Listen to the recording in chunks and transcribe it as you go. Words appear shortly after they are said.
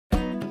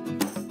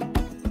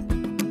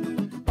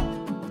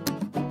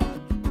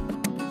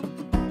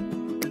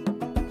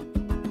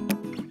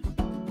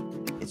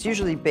It's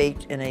usually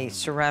baked in a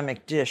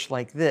ceramic dish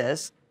like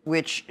this,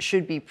 which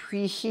should be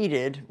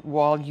preheated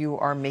while you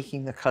are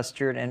making the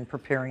custard and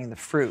preparing the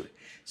fruit.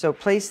 So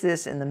place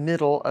this in the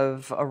middle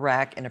of a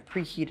rack in a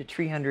preheated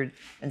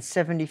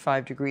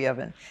 375-degree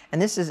oven. And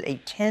this is a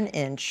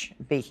 10-inch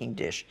baking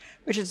dish,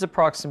 which is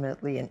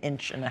approximately 1.5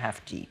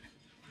 inches deep.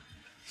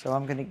 So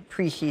I'm going to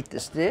preheat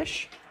this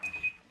dish.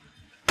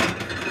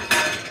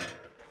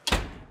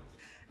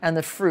 And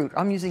the fruit,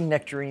 I'm using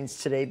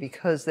nectarines today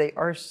because they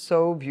are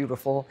so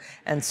beautiful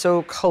and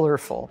so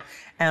colorful.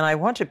 And I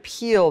want to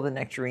peel the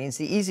nectarines.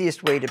 The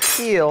easiest way to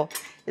peel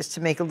is to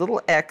make a little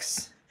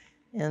X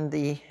in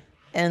the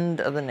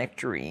end of the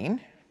nectarine.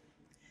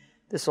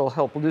 This will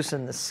help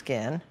loosen the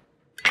skin.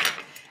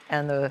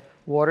 And the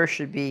water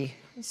should be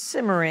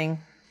simmering,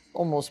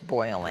 almost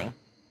boiling.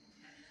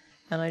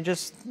 And I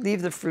just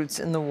leave the fruits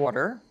in the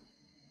water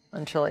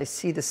until I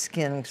see the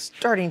skin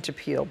starting to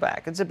peel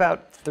back. It's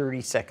about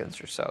 30 seconds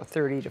or so,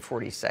 30 to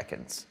 40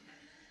 seconds.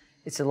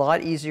 It's a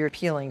lot easier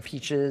peeling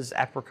peaches,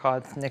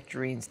 apricots,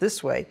 nectarines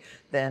this way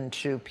than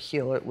to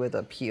peel it with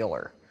a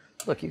peeler.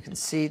 Look, you can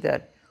see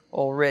that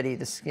already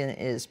the skin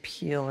is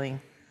peeling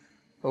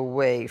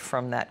away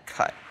from that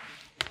cut.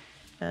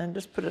 And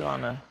just put it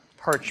on a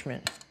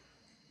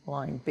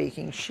parchment-lined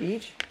baking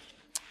sheet,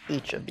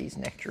 each of these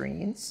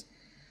nectarines.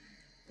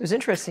 It was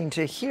interesting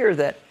to hear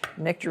that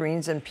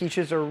nectarines and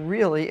peaches are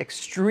really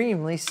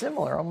extremely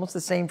similar, almost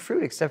the same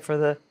fruit except for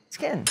the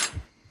skin.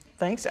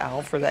 Thanks,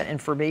 Al, for that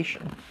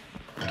information.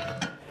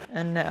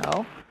 And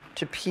now,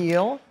 to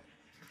peel,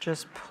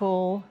 just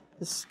pull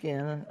the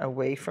skin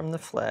away from the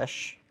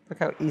flesh. Look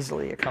how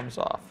easily it comes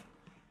off.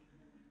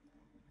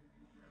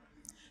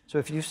 So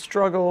if you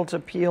struggle to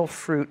peel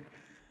fruit,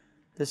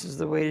 this is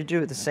the way to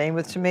do it. The same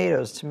with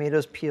tomatoes.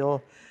 Tomatoes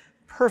peel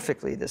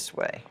perfectly this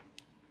way.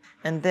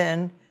 And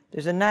then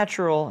there's a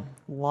natural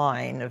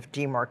line of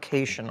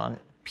demarcation on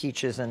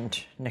peaches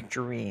and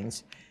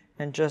nectarines.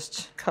 And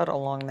just cut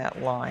along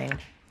that line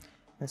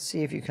and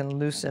see if you can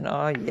loosen.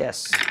 Ah,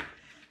 yes.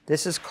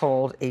 This is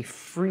called a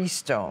free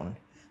stone.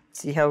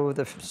 See how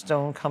the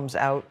stone comes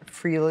out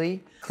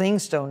freely? Cling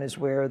stone is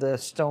where the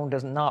stone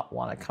does not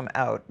want to come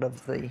out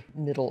of the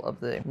middle of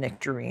the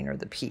nectarine or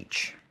the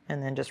peach.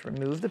 And then just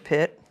remove the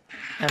pit.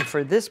 And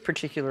for this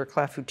particular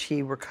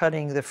clafoutis, we're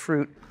cutting the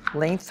fruit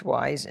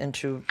lengthwise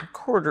into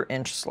 1/4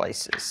 inch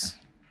slices.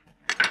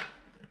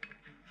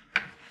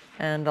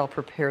 And I'll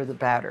prepare the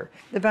batter.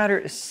 The batter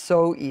is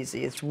so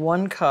easy. It's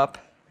 1 cup,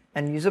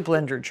 and use a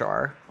blender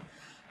jar,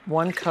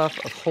 1 cup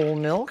of whole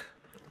milk,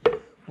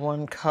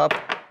 1 cup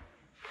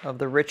of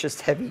the richest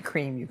heavy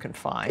cream you can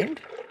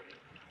find.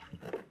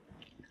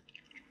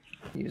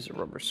 Use a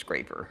rubber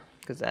scraper,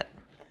 because that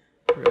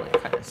really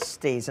kind of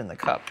stays in the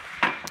cup.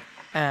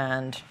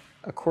 And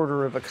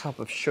 1/4 cup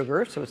of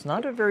sugar, so it's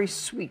not a very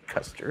sweet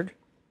custard.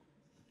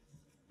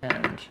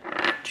 And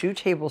 2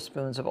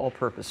 tablespoons of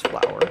all-purpose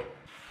flour,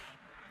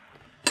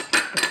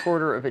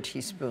 1/4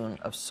 teaspoon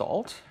of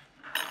salt,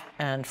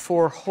 and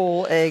 4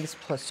 whole eggs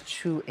plus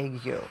 2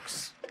 egg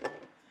yolks.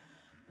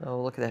 Oh,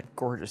 look at that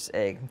gorgeous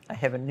egg. I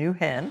have a new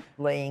hen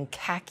laying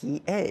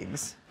khaki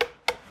eggs.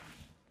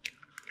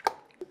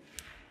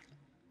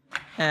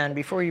 And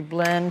before you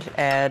blend,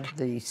 add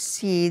the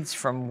seeds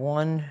from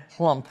 1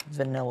 plump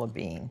vanilla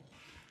bean.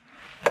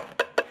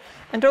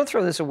 And don't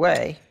throw this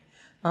away.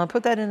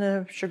 Put that in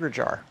a sugar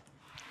jar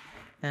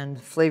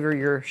and flavor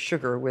your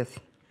sugar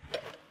with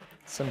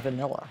some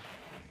vanilla.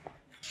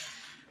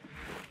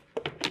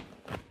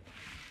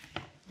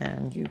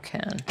 And you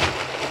can mix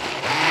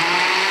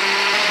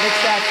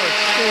that for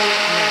 2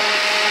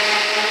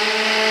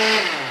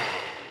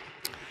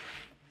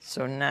 minutes.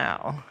 So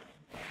now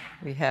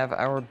we have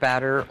our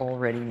batter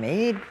already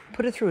made.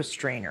 Put it through a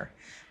strainer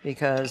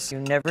because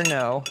you never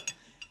know.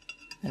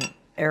 An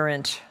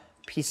errant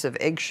piece of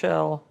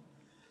eggshell,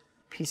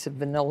 piece of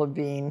vanilla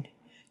bean.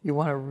 You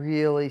want a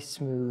really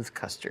smooth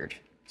custard.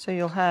 So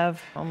you'll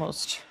have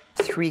almost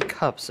 3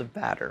 cups of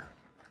batter.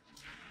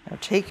 Now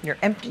take your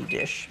empty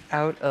dish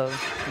out of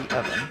the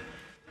oven.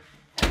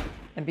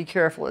 And be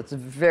careful, it's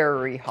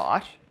very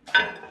hot.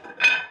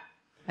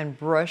 And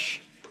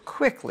brush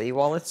quickly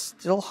while it's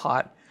still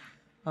hot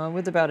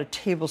with about a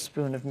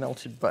tablespoon of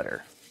melted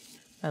butter.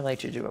 I like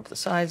to do up the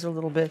sides a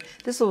little bit.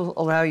 This will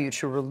allow you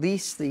to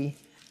release the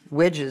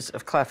wedges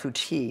of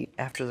clafoutis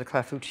after the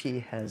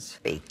clafoutis has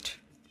baked.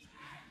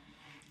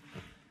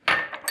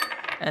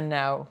 And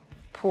now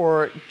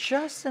pour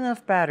just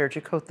enough batter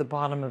to coat the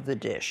bottom of the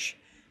dish.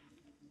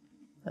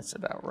 That's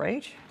about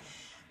right.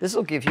 This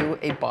will give you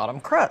a bottom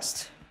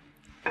crust,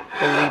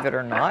 believe it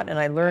or not. And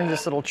I learned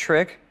this little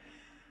trick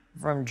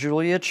from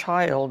Julia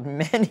Child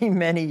many,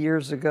 many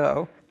years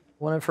ago.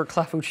 One of her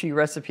clafoutis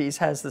recipes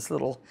has this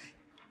little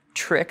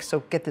trick. So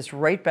get this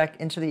right back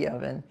into the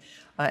oven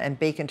and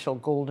bake until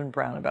golden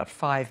brown, about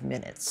 5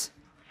 minutes.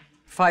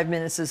 5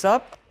 minutes is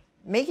up.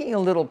 Making a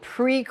little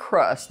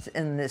pre-crust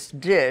in this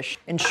dish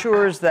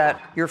ensures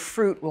that your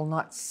fruit will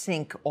not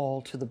sink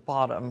all to the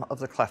bottom of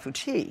the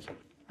clafoutis.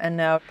 And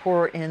now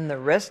pour in the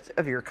rest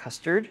of your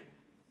custard.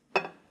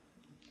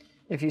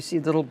 If you see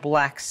little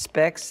black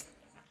specks,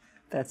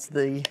 That's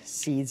the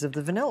seeds of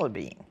the vanilla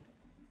bean.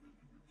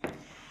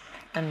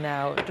 And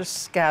now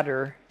just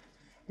scatter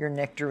your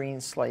nectarine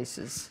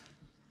slices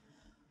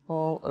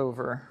all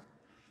over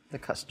the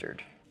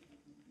custard.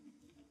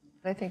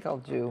 I think I'll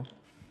do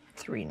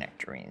 3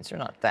 nectarines. They're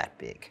not that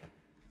big.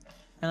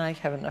 And I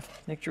have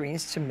enough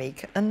nectarines to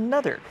make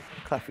another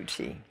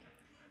clafoutis.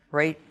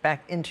 Right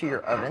back into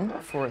your oven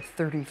for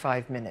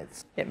 35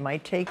 minutes. It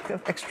might take an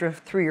extra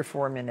 3 or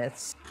 4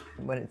 minutes.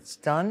 When it's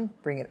done,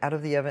 bring it out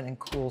of the oven and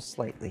cool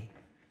slightly.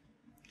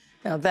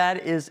 Now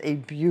that is a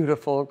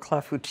beautiful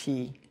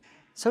clafoutis.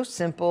 So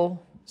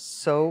simple,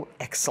 so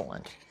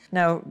excellent.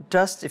 Now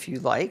dust, if you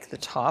like, the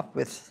top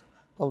with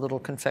a little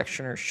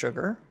confectioner's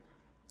sugar.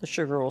 The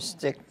sugar will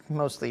stick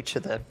mostly to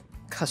the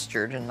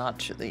custard and not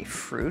to the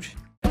fruit.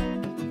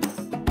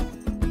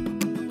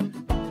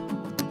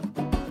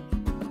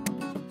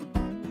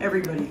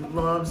 Everybody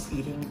loves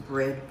eating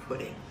bread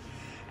pudding.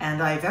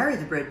 And I vary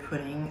the bread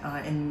pudding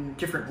in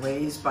different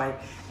ways by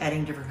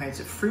adding different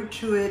kinds of fruit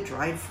to it,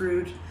 dried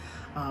fruit.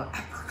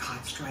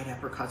 Apricots, dried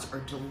apricots are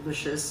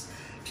delicious.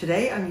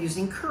 Today I'm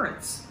using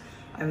currants.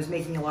 I was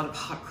making a lot of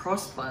hot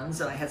cross buns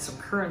and I had some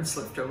currants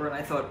left over and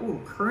I thought, ooh,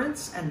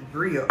 currants and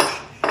brioche.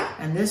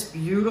 And this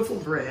beautiful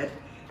bread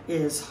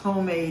is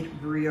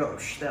homemade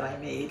brioche that I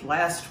made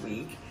last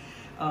week.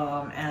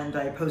 And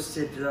I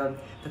posted the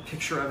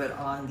picture of it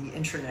on the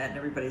internet and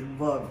everybody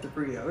loved the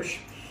brioche.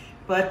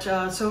 But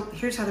so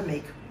here's how to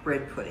make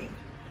bread pudding.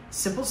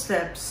 Simple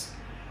steps.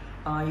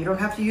 You don't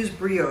have to use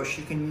brioche.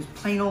 You can use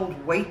plain old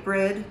white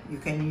bread. You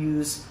can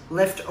use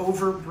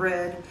leftover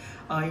bread.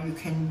 You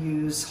can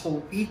use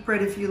whole wheat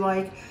bread if you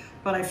like.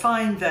 But I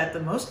find that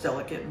the most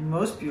delicate,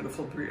 most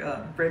beautiful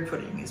bread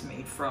pudding is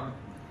made from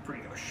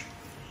brioche.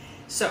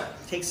 So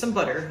take some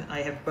butter.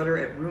 I have butter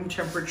at room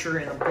temperature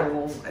in a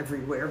bowl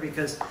everywhere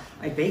because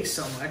I bake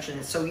so much and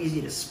it's so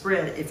easy to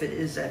spread if it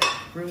is at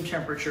room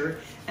temperature.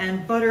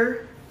 And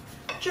butter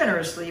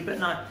generously, but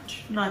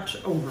not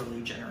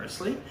overly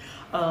generously.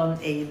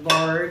 A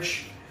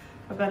large,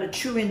 about a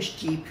 2-inch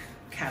deep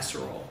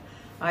casserole.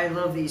 I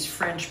love these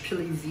French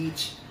pili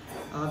vite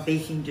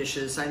baking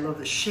dishes. I love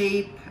the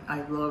shape.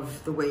 I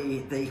love the way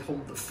they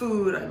hold the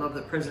food. I love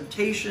the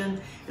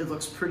presentation. It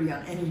looks pretty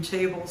on any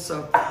table,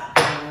 so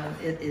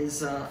it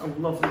is a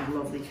lovely,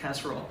 lovely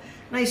casserole.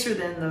 Nicer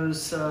than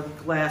those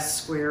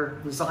glass square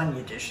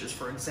lasagna dishes,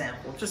 for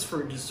example. Just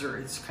for a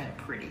dessert, it's kind of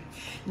pretty.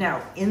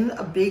 Now, in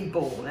a big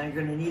bowl, now you're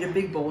gonna need a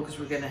big bowl because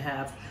we're gonna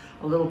have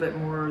a little bit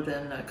more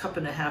than 1.5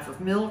 cups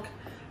of milk,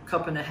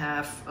 1.5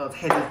 cups of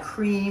heavy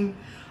cream.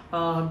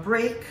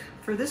 Break,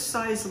 for this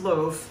size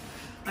loaf,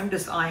 I'm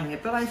just eyeing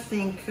it, but I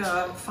think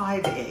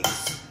 5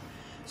 eggs.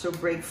 So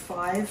break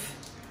 5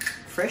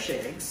 fresh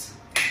eggs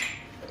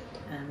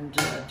and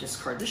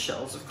discard the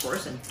shells, of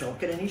course, and don't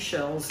get any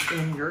shells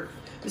in your,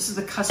 this is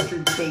the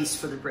custard base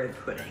for the bread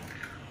pudding.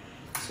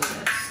 So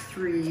that's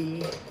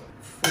 3,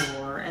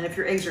 4, and if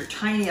your eggs are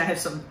tiny, I have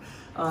some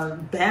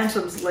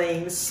bantams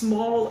laying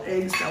small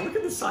eggs. Now look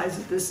at the size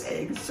of this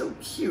egg, it's so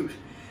cute.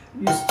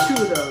 Use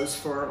 2 of those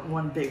for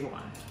one big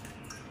one.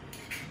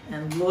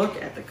 And look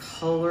at the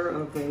color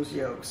of those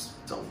yolks.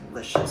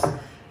 Delicious.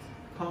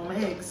 Home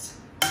eggs.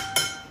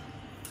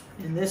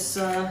 In this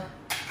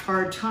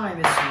hard time,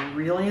 it's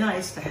really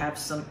nice to have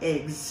some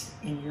eggs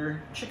in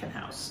your chicken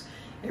house.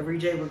 Every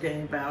day we're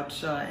getting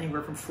about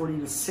anywhere from 40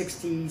 to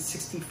 60,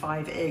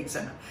 65 eggs.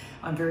 And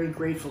I'm very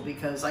grateful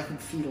because I can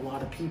feed a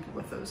lot of people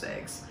with those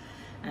eggs.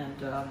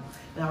 And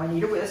now I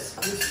need a whisk.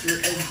 Whisk your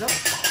eggs up.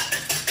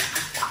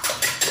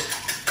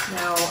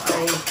 Now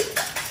I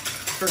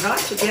forgot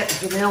to get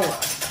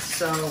vanilla.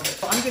 So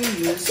I'm going to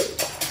use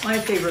my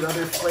favorite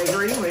other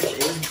flavoring, which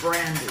is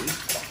brandy.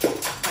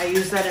 I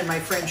use that in my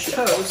French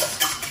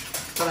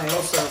toast, but I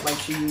also like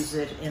to use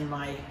it in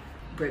my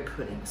bread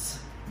puddings.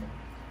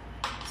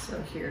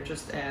 So here,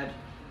 just add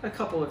a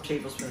couple of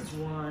tablespoons.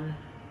 1,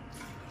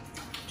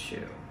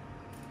 2.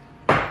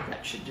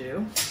 That should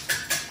do.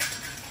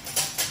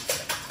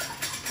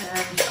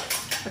 And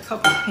a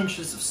couple of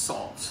pinches of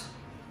salt.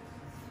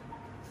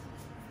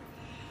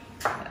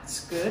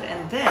 That's good.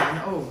 And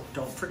then, oh,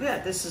 don't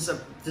forget, this is a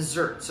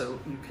dessert, so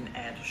you can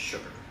add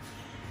sugar.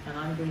 And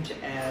I'm going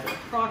to add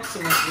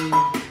approximately,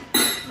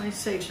 I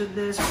say to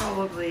this,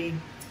 probably,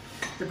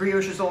 the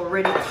brioche is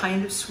already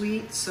kind of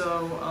sweet,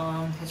 so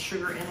has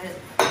sugar in it.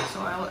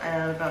 So I'll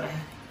add about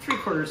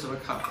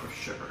 3/4 cup of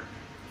sugar.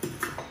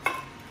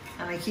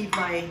 And I keep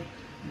my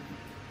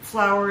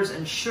flours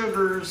and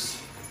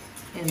sugars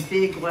in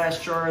big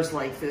glass jars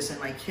like this in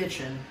my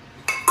kitchen.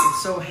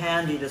 It's so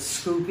handy to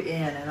scoop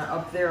in, and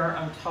up there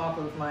on top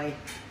of my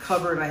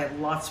cupboard I have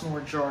lots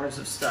more jars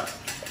of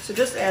stuff. So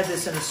just add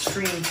this in a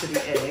stream to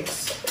the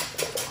eggs.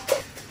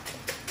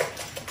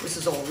 This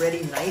is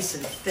already nice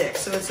and thick,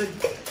 so it's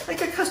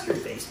like a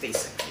custard base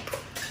basically.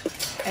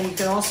 And you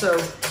can also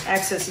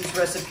access these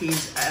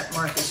recipes at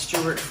Martha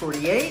Stewart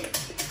 48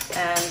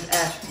 and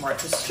at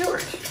Martha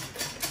Stewart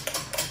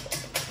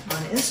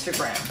on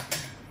Instagram.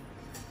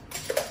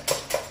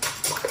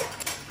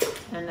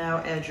 And now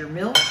add your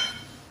milk.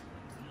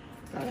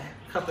 About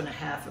 1.5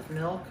 cups of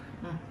milk.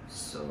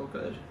 So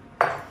good.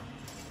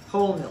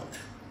 whole milk.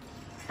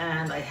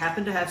 And I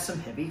happen to have some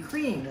heavy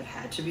cream that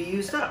had to be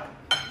used up.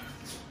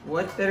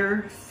 What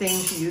better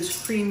thing to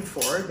use cream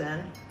for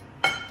than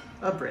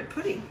a bread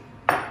pudding?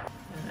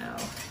 And now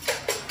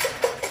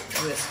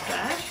whisk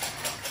that.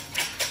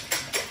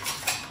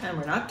 And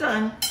we're not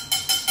done.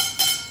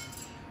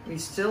 We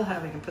still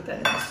have, I can put that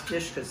in this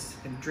dish because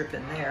it can drip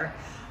in there.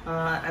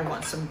 I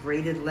want some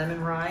grated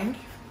lemon rind.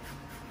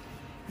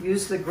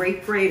 Use the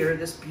grape grater,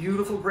 this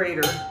beautiful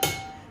grater.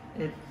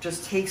 It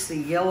just takes the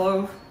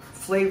yellow,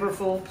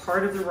 flavorful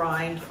part of the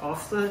rind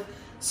off the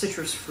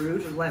citrus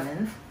fruit,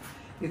 lemon.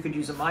 You could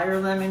use a Meyer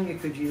lemon, you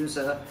could use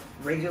a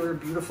regular,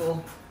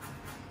 beautiful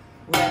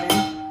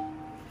lemon.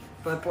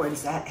 But boy,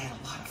 does that add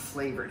a lot of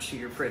flavor to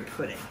your bread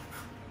pudding.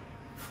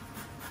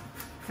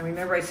 And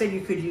remember, I said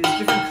you could use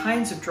different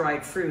kinds of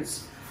dried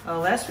fruits.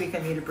 Last week I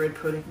made a bread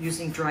pudding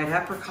using dried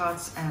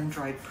apricots and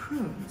dried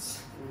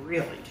prunes.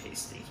 Really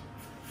tasty.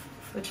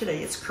 But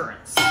today it's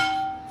currants.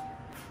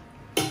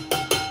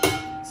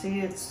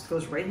 See, it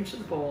goes right into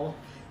the bowl.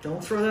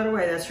 Don't throw that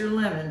away, that's your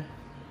lemon.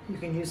 You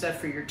can use that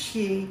for your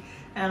tea.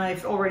 And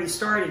I've already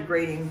started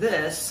grating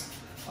this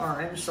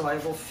orange, so I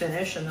will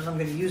finish, and then I'm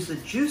going to use the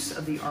juice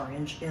of the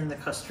orange in the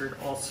custard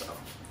also.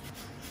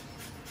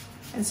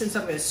 And since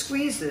I'm going to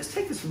squeeze this,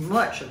 take as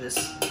much of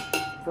this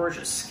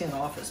gorgeous skin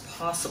off as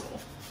possible.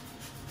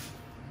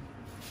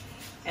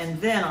 And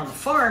then on the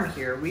farm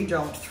here, we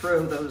don't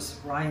throw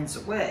those rinds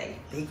away.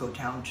 They go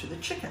down to the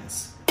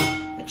chickens.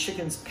 The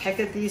chickens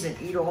peck at these and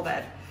eat all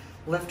that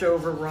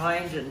leftover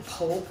rind and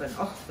pulp, and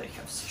oh, they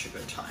have such a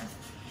good time.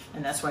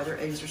 And that's why their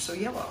eggs are so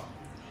yellow.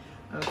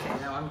 Okay,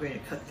 now I'm going to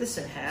cut this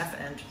in half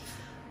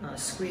and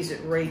squeeze it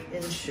right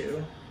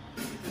into.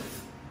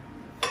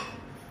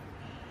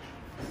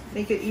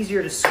 Make it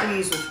easier to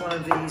squeeze with one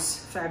of these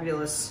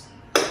fabulous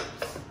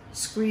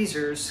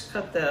squeezers.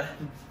 Cut the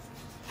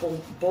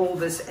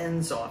bulbous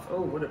ends off.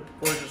 Oh, what a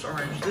gorgeous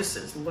orange this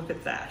is. Look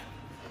at that.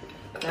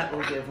 That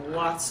will give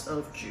lots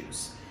of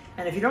juice.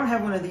 And if you don't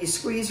have one of these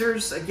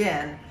squeezers,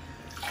 again,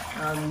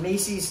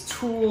 Macy's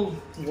tool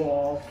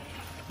wall,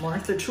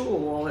 Martha tool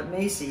wall at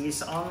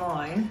Macy's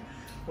online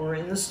or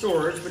in the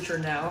stores, which are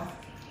now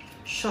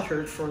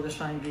shuttered for the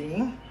time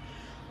being,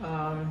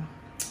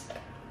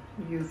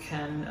 you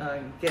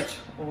can get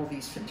all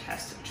these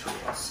fantastic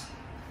tools.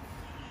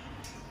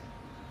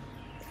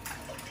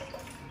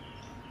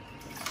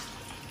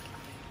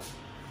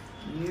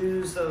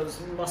 Use those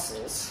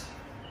muscles.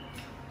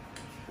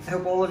 I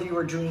hope all of you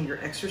are doing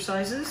your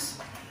exercises,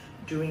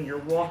 doing your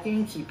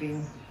walking,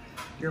 keeping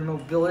your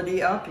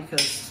mobility up,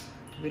 because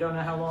we don't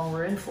know how long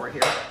we're in for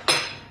here.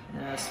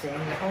 Staying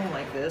at home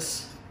like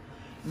this.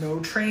 No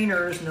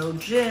trainers, no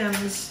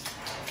gyms.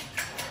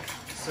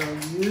 So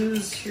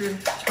use your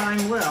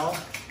time well.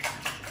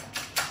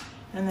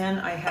 And then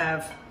I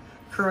have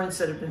currants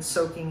that have been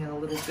soaking in a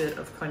little bit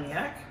of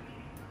cognac.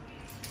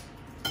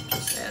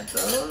 Just add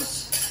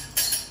those.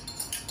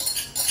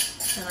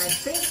 And I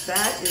think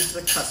that is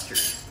the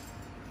custard.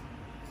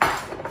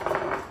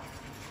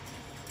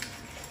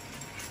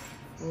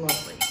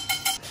 Lovely.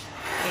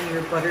 In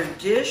your buttered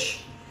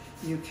dish,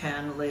 you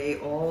can lay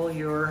all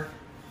your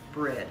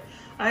bread.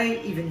 I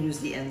even use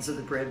the ends of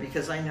the bread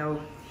because I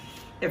know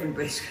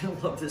everybody's gonna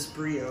love this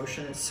brioche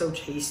and it's so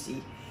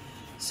tasty.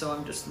 So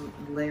I'm just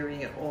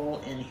layering it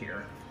all in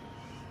here.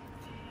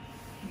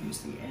 Use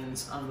the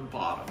ends on the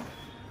bottom.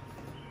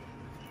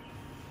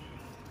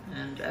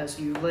 And as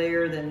you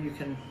layer, then you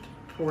can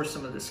pour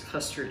some of this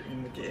custard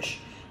in the dish.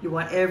 You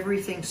want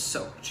everything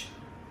soaked.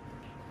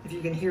 If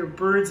you can hear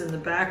birds in the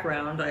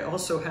background, I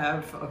also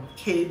have a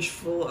cage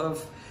full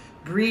of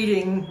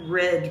breeding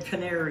red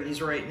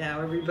canaries right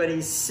now.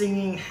 Everybody's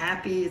singing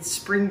happy, it's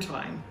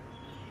springtime.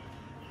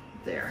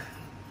 There.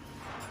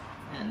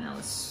 And now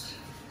let's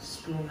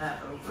spoon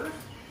that over.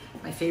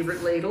 My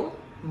favorite ladle,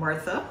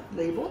 Martha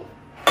label.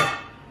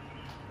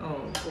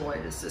 Oh boy,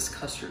 does this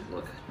custard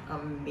look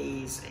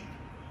amazing.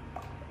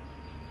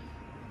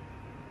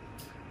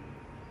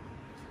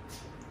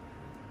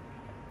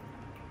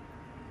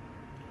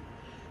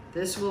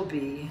 This will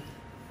be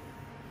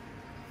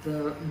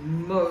the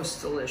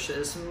most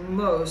delicious,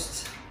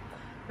 most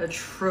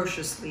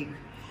atrociously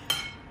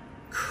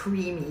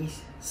creamy,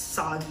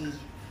 soggy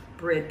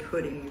bread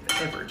pudding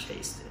you've ever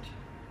tasted.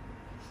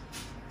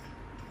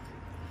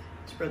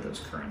 Spread those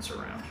currants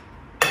around.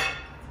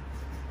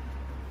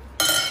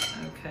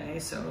 Okay,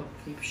 so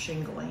keep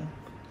shingling.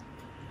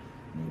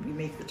 Maybe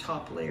make the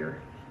top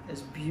layer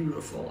as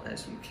beautiful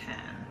as you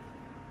can.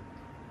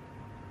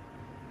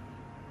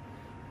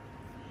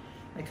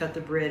 I cut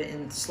the bread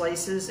in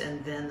slices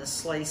and then the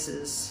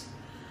slices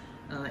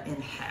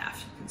in half.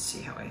 You can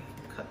see how I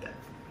cut that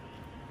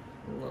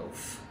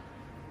loaf.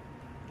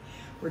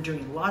 We're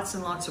doing lots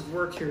and lots of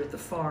work here at the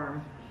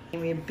farm.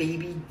 We have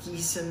baby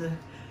geese in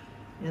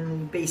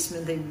the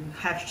basement. They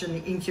hatched in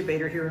the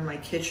incubator here in my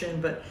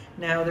kitchen, but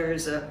now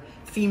there's a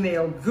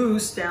female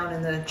goose down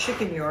in the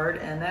chicken yard,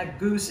 and that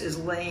goose is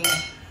laying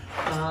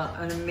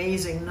an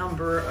amazing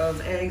number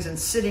of eggs and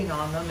sitting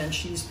on them, and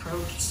she's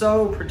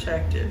so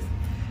protective.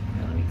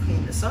 Now let me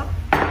clean this up.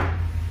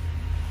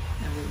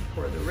 And we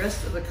pour the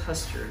rest of the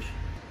custard.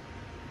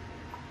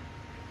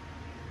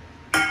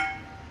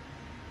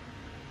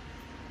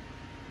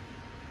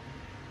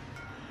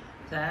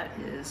 That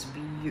is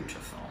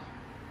beautiful.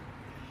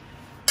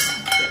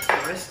 And get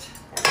the rest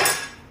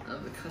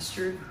of the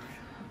custard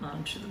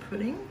onto the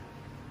pudding.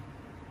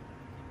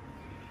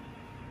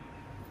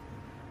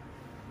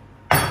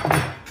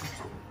 I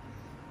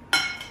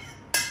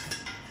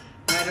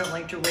don't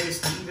like to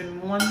waste even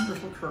one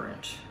little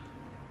currant.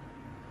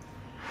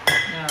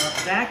 Now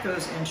that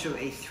goes into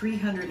a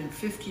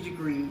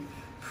 350-degree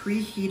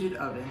preheated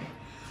oven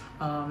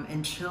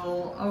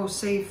until, oh,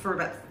 say for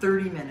about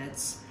 30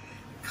 minutes.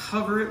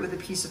 Cover it with a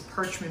piece of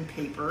parchment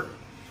paper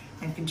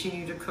and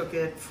continue to cook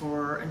it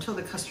until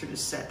the custard is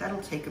set. That'll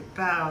take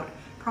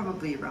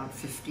probably around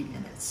 50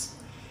 minutes.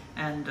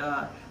 And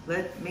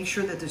make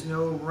sure that there's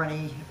no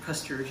runny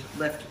custard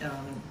left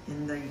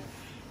in the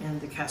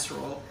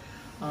casserole.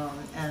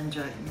 And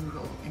you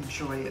will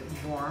enjoy it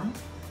warm,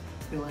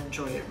 you'll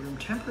enjoy it room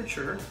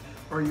temperature,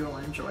 or you'll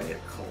enjoy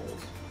it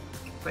cold,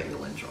 but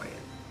you'll enjoy it.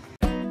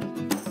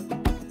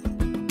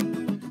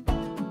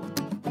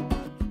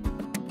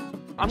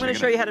 I'm going to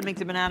show you how to make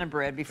the banana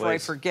bread before I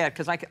forget,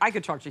 because I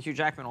could talk to Hugh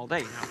Jackman all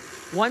day, you know.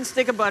 1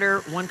 stick of butter,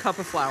 1 cup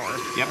of flour.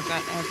 Yep.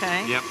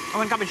 Okay? Yep.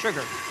 1 cup of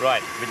sugar.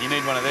 Right, but you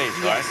need one of these,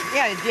 right?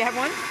 Yeah, do you have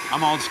one?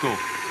 I'm old school.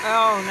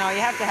 Oh, no,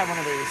 you have to have one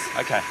of these.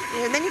 Okay.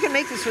 Yeah, and then you can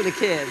make this for the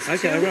kids.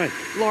 Okay, 2 right.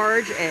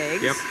 large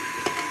eggs. Yep.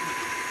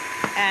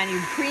 And you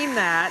cream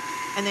that,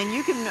 and then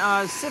you can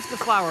sift the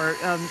flour.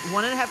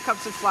 1.5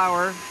 cups of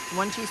flour,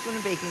 1 teaspoon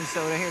of baking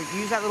soda. Here,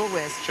 use that little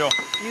whisk. Sure.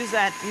 Use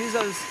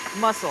those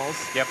mussels.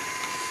 Yep.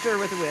 Stir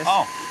with a whisk.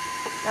 Oh.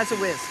 That's a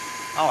whisk.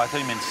 Oh, I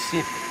thought you meant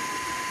sift.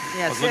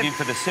 Yeah, I was looking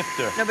for the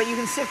sifter. No, but you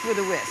can sift with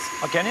a whisk.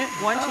 Oh, can you?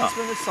 1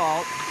 teaspoon of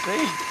salt.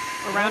 See?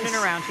 Around and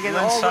around to get it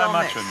all all so well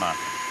much mixed. with Mark.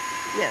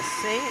 Yes,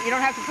 see? You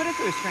don't have to put it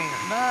through a strainer.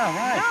 No,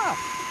 right. No.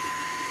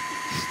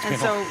 And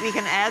so we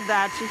can add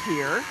that to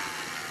here.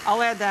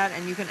 I'll add that,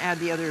 and you can add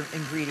the other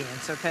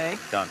ingredients, okay?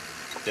 Done.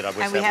 Did I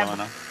whisk And that well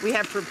enough? we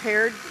have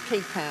prepared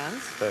cake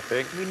pans.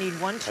 Perfect. We need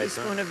 1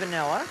 teaspoon of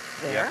vanilla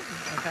there,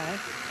 okay?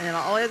 And then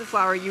I'll add the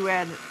flour. You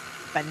add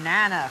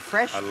banana,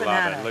 fresh banana.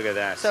 I love it. Look at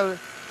that. So,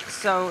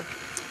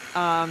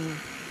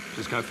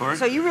 just go for it.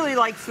 So you really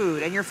like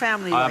food, and your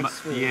family likes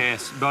food.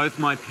 Yes, both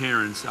my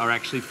parents are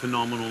actually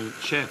phenomenal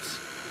chefs.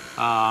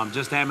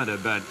 Just amateur,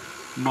 but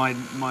my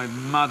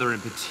mother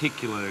in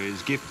particular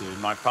is gifted.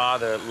 My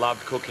father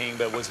loved cooking,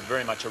 but was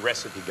very much a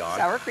recipe guy.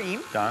 Sour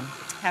cream. Done.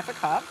 1/2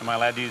 cup. Am I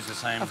allowed to use the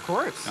same? Of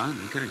course. Done.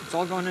 Okay. It's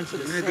all going into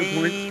the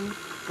same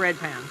bread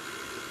pan.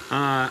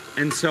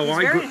 And so He's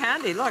very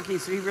handy. Look, he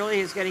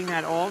really is getting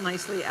that all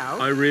nicely out.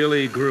 I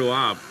really grew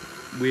up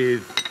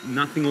with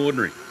nothing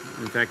ordinary.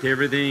 In fact,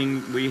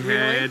 everything we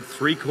had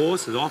 3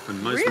 courses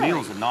often. Most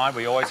meals at night,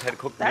 we always had a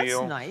cooked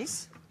meal. That's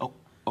nice. Oh,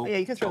 yeah,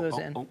 you can throw those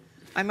in. Oh.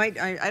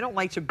 I don't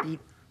like to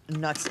beat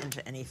nuts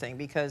into anything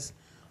because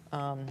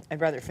I'd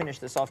rather finish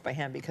this off by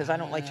hand because I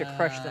don't like to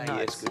crush the nuts.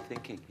 Yes, good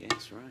thinking.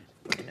 Yes, right.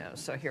 You know,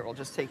 so here, we'll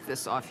just take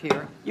this off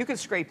here. You can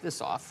scrape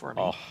this off for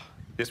me. Oh,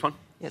 this one?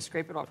 Yeah,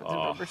 scrape it off with a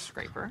rubber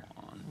scraper.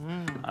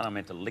 I don't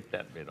meant to lick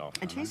that bit off.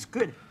 It tastes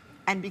good.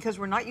 And because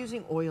we're not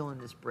using oil in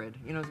this bread.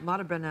 You know, a lot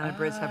of banana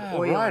breads have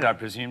oil. Right, I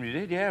presumed you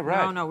did. Yeah,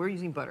 right. No, we're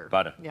using butter.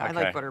 Butter, Yeah, I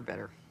like butter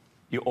better.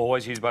 You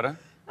always use butter?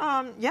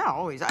 Yeah,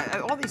 always.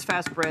 All these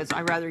fast breads,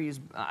 I rather use.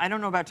 I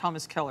don't know about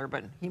Thomas Keller,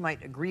 but he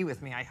might agree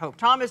with me, I hope.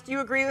 Thomas, do you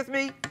agree with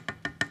me?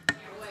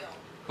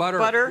 Butter.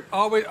 Butter?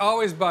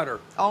 Always butter.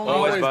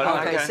 Always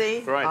butter. Okay,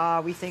 see?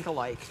 Great. We think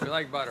alike. We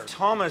like butter.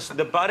 Thomas,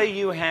 the butter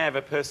you have,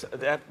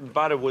 that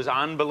butter was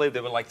unbelievable.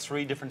 There were like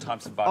 3 different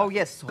types of butter. Oh,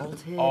 yes,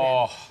 salted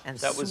and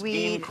that was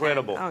sweet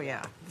incredible.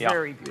 And,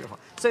 very beautiful.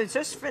 So it's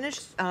just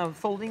finished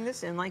folding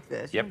this in like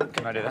this. Yep,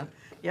 can I do that?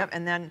 Yep,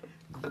 and then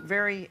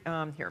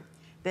here.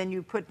 Then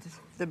you put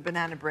the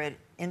banana bread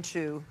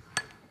into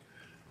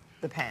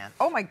the pan.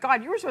 Oh my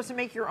God, you were supposed to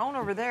make your own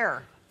over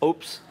there.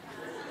 Oops.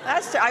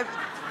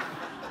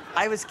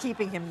 I was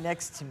keeping him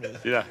next to me.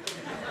 Yeah.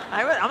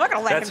 I'm not going to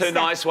let him That's a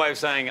nice way of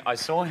saying, I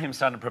saw him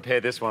starting to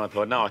prepare this one. I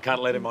thought, no, I can't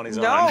let him on his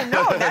own.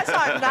 No, that's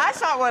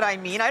not what I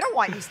mean. I don't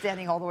want you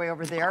standing all the way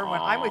over there.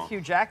 When I'm with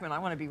Hugh Jackman, I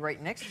want to be right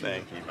next to you.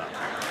 Thank you, Mark.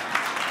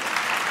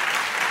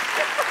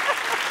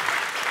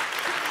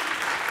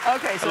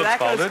 Okay, so that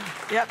goes. Folded.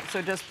 Yep.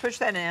 So just push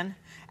that in,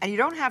 and you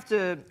don't have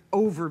to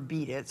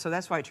overbeat it. So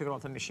that's why I took it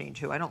off the machine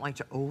too. I don't like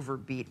to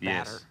overbeat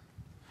batter. Yes.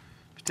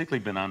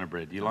 Particularly banana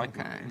bread. You like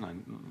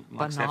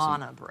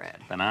banana bread?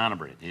 Banana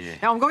bread, yeah.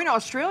 Now I'm going to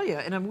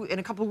Australia in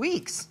a couple of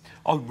weeks.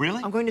 Oh,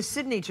 really? I'm going to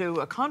Sydney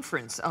to a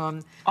conference.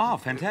 Oh,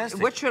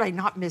 fantastic. What should I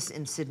not miss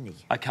in Sydney?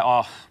 Okay.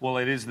 Oh, well,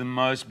 it is the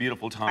most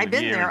beautiful time of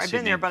year. I've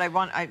been there, but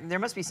there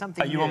must be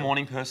something. Are you a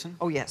morning person?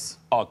 Oh, yes.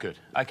 Oh, good.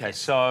 Okay,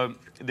 so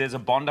there's a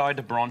Bondi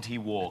to Bronte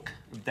walk.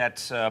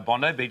 That's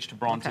Bondi Beach to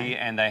Bronte,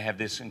 and they have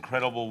this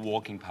incredible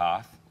walking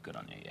path. Good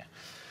on you,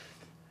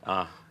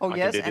 yeah. Oh,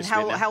 yes. And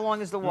how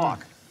long is the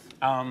walk?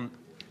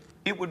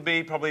 It would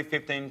be probably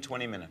 15,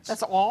 20 minutes.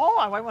 That's all?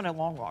 I want a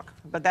long walk.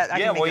 But that I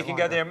yeah, can make well, it you can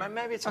longer. go there.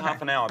 Maybe it's a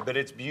half an hour, but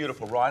it's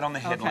beautiful, right on the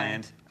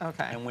headland.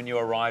 Okay. And when you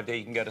arrive there,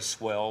 you can go to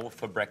Swell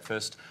for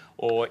breakfast,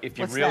 or if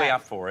you're What's really that?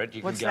 up for it,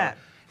 you What's can go. that?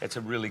 It's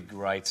a really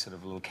great sort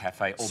of little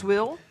cafe.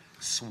 Swill?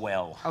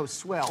 Swell. Oh,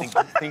 Swell.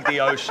 Think the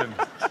ocean.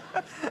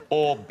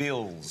 Or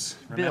Bills.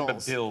 Remember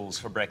Bills. Bills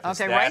for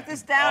breakfast. Okay, write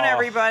this down,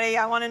 everybody.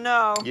 I want to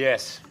know.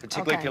 Yes,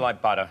 particularly if you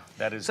like butter.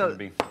 That is going to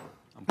be...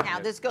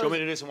 Now this goes... Do you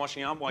want me to do some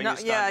washing up while you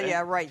start yeah, there?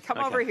 yeah, right. Come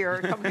over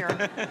here. Come here.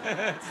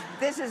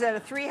 This is at a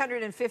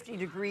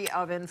 350-degree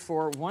oven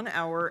for 1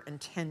 hour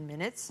and 10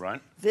 minutes.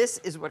 Right. This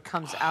is what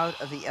comes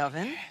out of the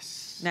oven.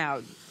 Yes.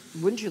 Now,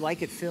 wouldn't you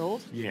like it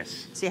filled?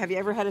 Yes. See, have you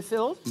ever had it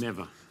filled?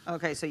 Never.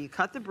 Okay, so you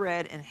cut the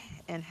bread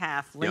in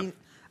half,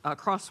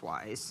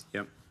 crosswise,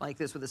 like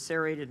this with a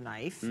serrated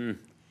knife.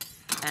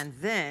 And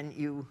then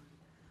you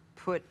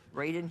put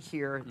right in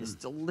here this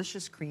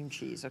delicious cream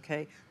cheese,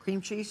 okay? Cream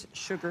cheese,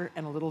 sugar,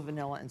 and a little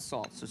vanilla and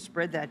salt. So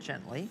spread that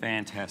gently.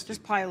 Fantastic.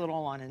 Just pile it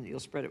all on and you'll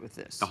spread it with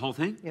this. The whole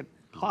thing? Yep.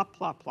 Plop,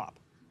 plop, plop.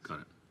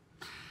 Got it.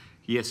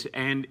 Yes,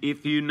 and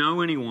if you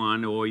know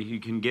anyone or you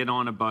can get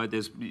on a boat,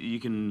 you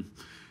can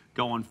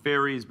go on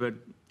ferries, but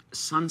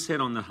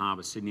sunset on the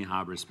harbour, Sydney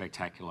Harbour, is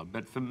spectacular.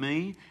 But for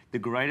me, the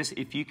greatest,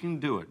 if you can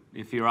do it,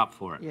 if you're up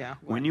for it,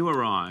 when you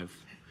arrive,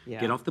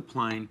 get off the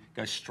plane,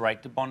 go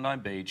straight to Bondi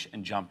Beach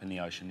and jump in the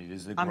ocean. It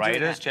is the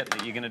greatest jet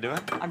that you're going to do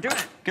it? I'm doing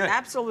it. Good.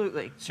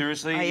 Absolutely.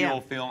 Seriously,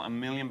 you'll feel $1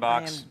 million.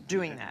 I am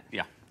doing that.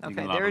 Yeah.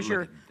 Okay, there's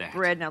your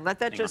bread. Now let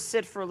that just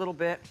sit for a little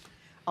bit.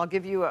 I'll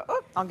give you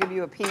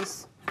a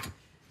piece.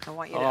 I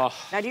want you to.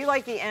 Now, do you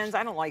like the ends?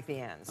 I don't like the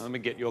ends. Let me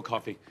get your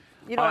coffee.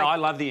 You know, I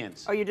love the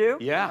ends. Oh, you do?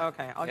 Yeah.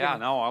 Okay.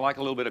 I like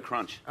a little bit of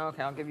crunch.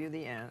 Okay, I'll give you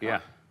the end. Yeah.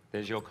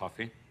 There's your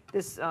coffee.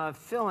 This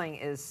filling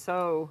is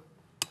so.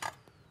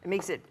 It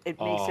makes it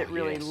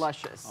really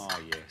luscious. Oh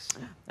yes.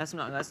 That's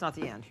not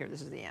the end. Here,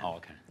 this is the end. Oh,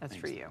 okay. That's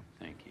for you.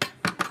 Thank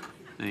you.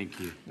 Thank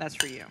you. That's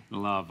for you.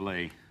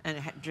 Lovely. And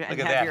look at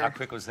that. How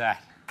quick was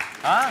that?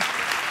 Huh?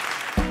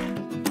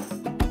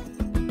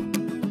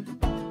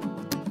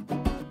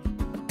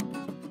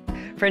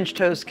 French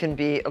toast can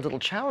be a little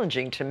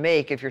challenging to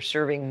make if you're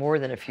serving more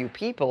than a few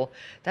people.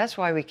 That's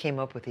why we came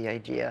up with the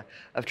idea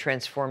of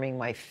transforming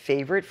my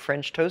favorite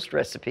French toast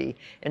recipe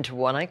into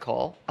one I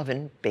call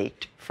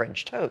oven-baked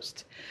French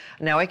toast.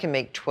 Now I can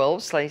make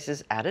 12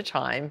 slices at a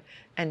time,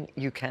 and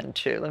you can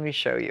too. Let me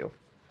show you.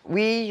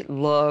 We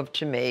love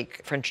to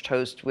make French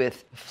toast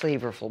with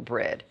flavorful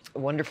bread. A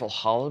wonderful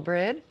challah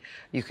bread.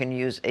 You can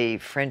use a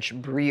French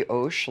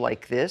brioche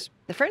like this.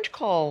 The French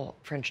call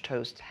French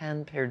toast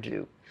pain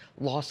perdu,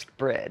 lost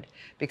bread,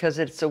 because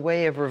it's a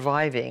way of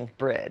reviving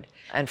bread.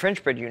 And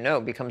French bread, you know,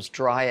 becomes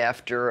dry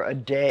after a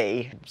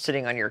day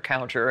sitting on your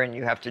counter, and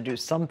you have to do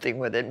something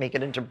with it, make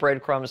it into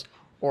breadcrumbs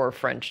or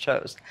French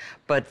toast.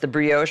 But the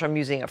brioche, I'm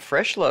using a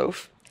fresh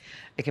loaf.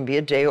 It can be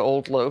a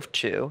day-old loaf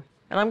too.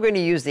 And I'm going to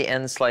use the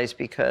end slice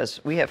because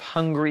we have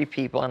hungry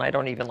people and I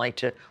don't even like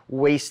to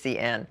waste the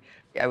end.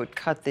 I would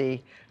cut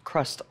the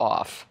crust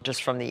off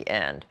just from the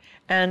end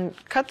and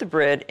cut the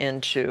bread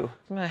into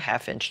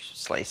 1/2-inch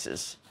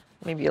slices,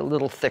 maybe a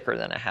little thicker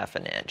than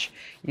 1/2 inch.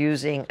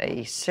 Using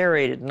a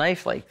serrated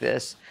knife like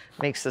this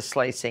makes the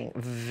slicing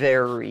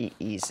very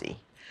easy.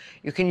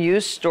 You can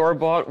use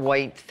store-bought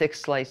white thick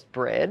sliced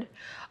bread.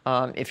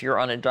 If you're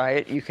on a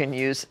diet, you can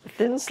use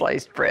thin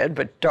sliced bread,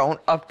 but don't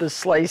up the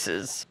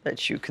slices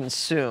that you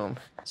consume.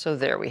 So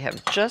there, we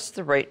have just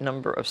the right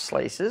number of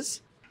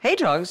slices. Hey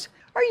dogs,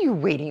 are you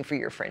waiting for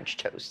your French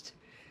toast?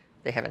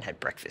 They haven't had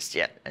breakfast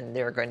yet, and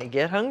they're going to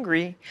get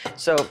hungry.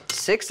 So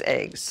 6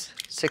 eggs,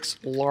 6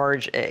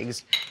 large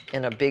eggs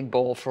in a big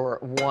bowl for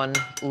 1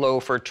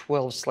 loaf or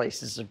 12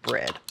 slices of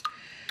bread.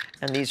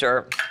 And these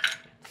are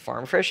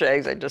farm fresh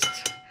eggs. I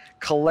just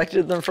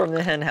collected them from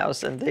the hen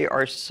house, and they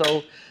are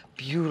so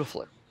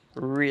beautiful,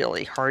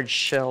 really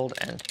hard-shelled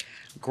and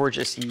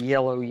gorgeous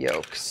yellow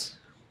yolks.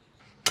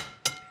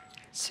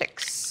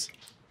 6.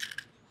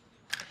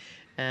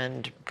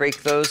 And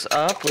break those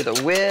up with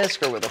a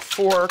whisk or with a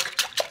fork.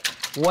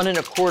 1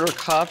 1/4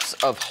 cups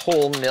of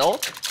whole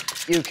milk.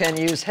 You can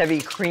use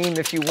heavy cream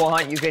if you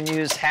want. You can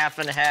use 1/2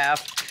 and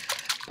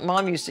 1/2.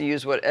 Mom used to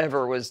use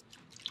whatever was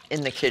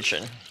in the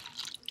kitchen.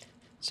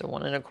 So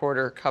 1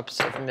 1/4 cups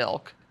of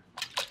milk.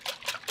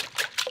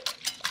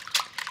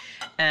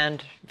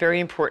 And very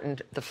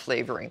important, the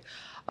flavoring.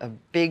 A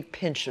big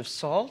pinch of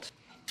salt.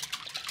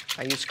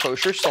 I use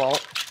kosher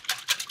salt.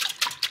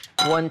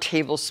 1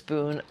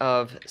 tablespoon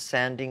of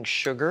sanding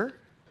sugar.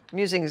 I'm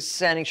using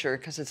sanding sugar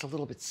because it's a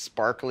little bit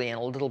sparkly and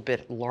a little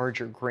bit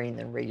larger grain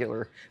than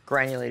regular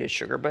granulated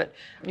sugar, but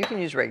you can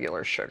use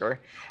regular sugar.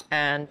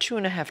 And 2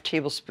 1/2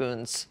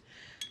 tablespoons,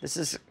 this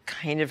is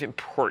kind of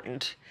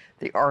important,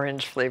 the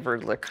orange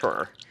flavored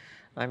liqueur.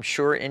 I'm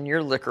sure in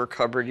your liquor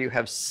cupboard you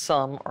have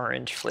some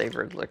orange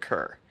flavored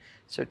liqueur.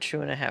 So 2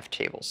 1/2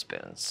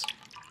 tablespoons.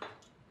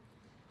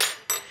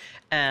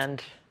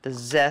 And the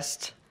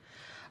zest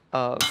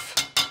of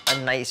a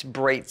nice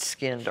bright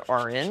skinned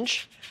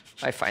orange.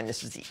 I find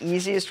this is the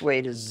easiest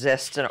way to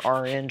zest an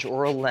orange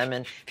or a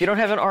lemon. If you don't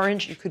have an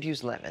orange, you could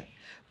use lemon.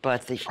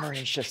 but the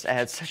orange just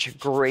adds such a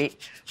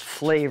great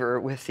flavor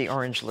with the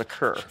orange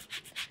liqueur.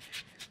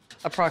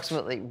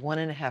 Approximately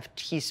 1.5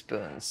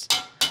 teaspoons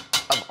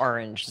of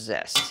orange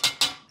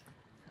zest.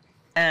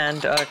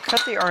 And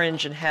cut the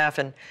orange in half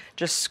and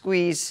just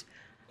squeeze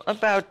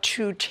about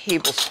 2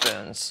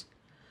 tablespoons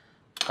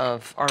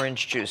of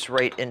orange juice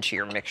right into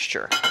your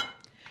mixture.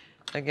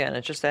 Again,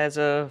 it just adds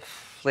a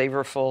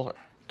flavorful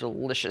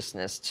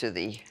deliciousness to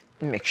the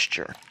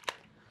mixture.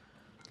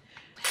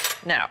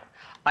 Now,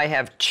 I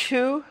have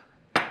 2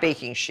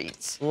 baking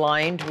sheets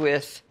lined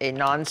with a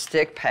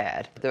non-stick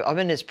pad. The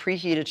oven is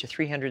preheated to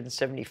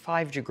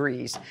 375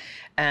 degrees,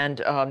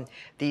 and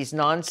these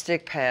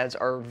non-stick pads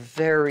are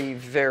very,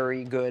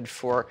 very good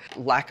for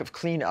lack of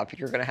cleanup.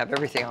 You're going to have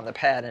everything on the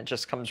pad and it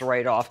just comes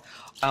right off.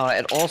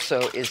 It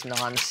also is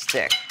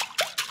non-stick.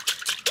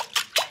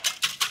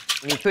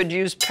 You could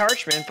use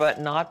parchment,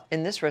 but not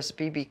in this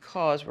recipe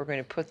because we're going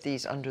to put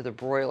these under the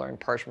broiler and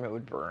parchment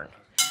would burn.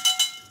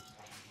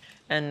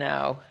 And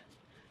now,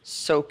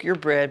 soak your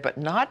bread, but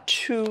not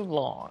too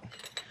long.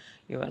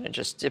 You want to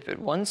just dip it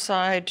one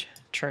side,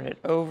 turn it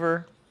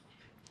over.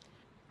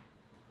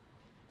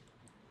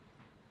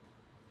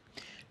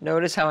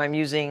 Notice how I'm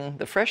using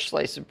the fresh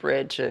slice of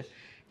bread to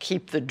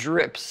keep the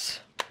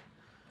drips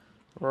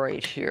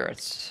right here.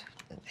 It's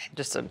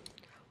just a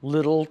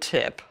little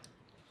tip.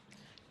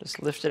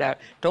 Just lift it out.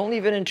 Don't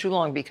leave it in too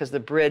long because the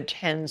bread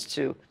tends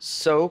to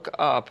soak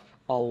up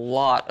a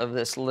lot of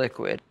this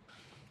liquid.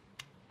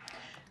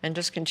 And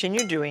just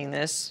continue doing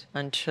this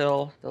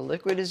until the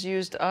liquid is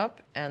used up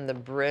and the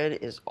bread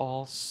is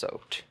all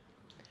soaked.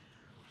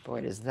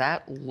 Boy, does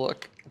that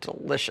look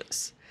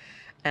delicious.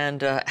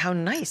 And how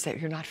nice that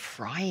you're not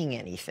frying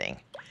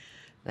anything.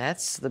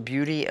 That's the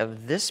beauty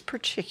of this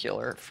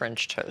particular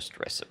French toast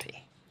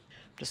recipe.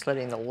 Just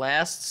letting the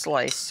last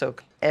slice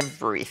soak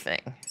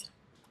everything.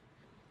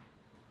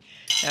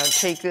 Now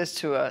take this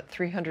to a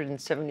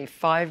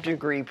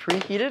 375-degree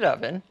preheated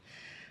oven,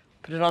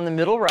 put it on the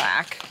middle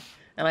rack,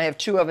 and I have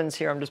 2 ovens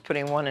here. I'm just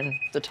putting one in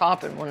the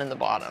top and one in the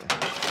bottom.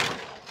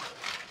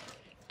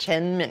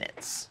 10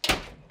 minutes.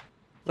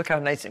 Look how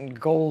nice and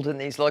golden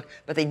these look,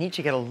 but they need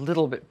to get a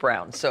little bit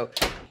brown. So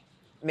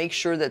make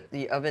sure that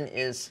the oven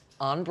is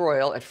on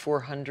broil at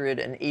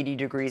 480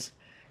 degrees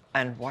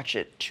and watch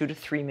it 2 to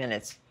 3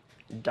 minutes,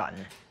 done.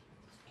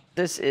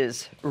 This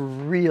is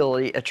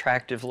really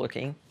attractive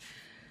looking,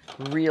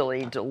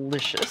 really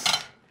delicious.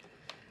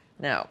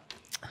 Now,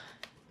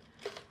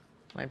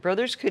 my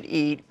brothers could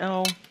eat,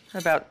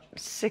 about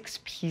 6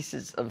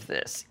 pieces of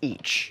this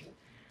each.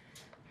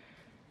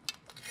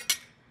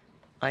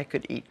 I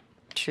could eat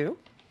 2.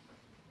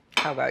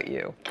 How about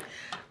you?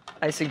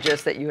 I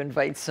suggest that you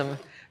invite some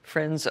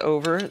friends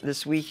over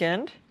this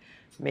weekend.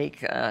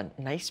 Make a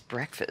nice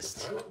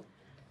breakfast.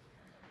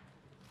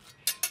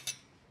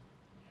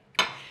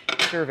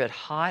 Serve it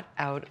hot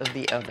out of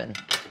the oven.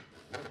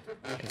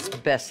 It's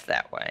best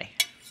that way.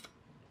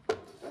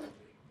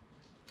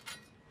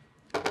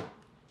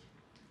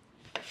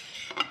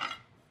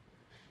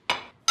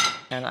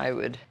 And I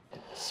would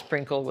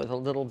sprinkle with a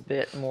little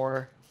bit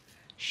more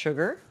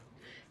sugar.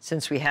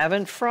 Since we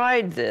haven't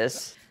fried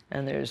this,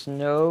 and there's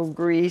no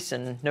grease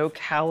and no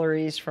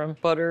calories from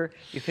butter,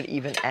 you could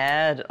even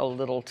add a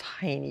little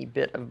tiny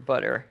bit of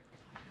butter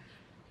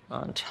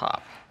on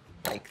top,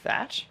 like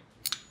that.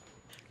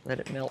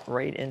 Let it melt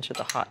right into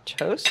the hot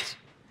toast.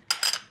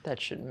 That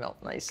should melt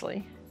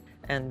nicely.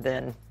 And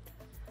then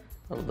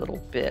a little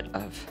bit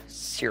of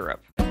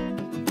syrup.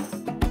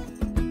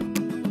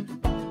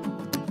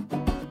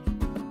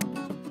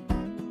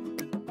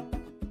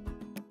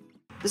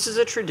 This is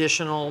a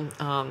traditional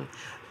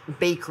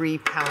bakery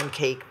pound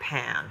cake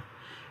pan.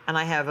 And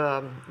I have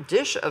a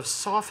dish of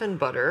softened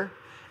butter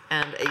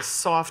and a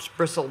soft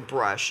bristle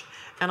brush.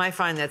 And I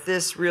find that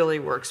this really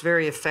works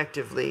very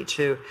effectively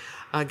to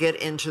get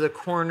into the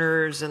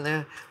corners and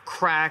the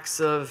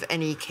cracks of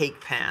any cake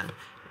pan.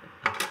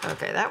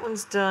 Okay, that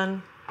one's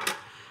done.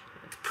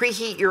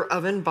 Preheat your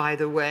oven, by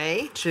the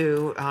way,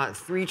 to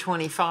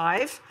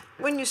 325.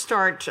 When you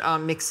start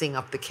mixing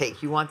up the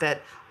cake, you want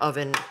that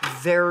oven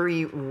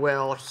very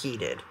well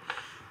heated.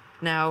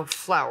 Now,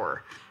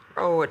 flour.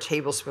 A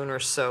tablespoon or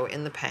so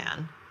in the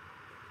pan.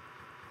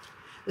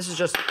 This is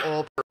just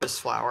all-purpose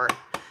flour.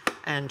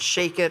 And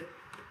shake it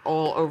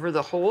all over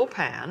the whole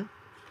pan.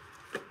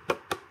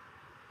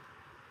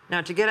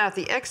 Now, to get out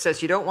the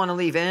excess, you don't want to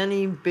leave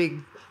any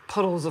big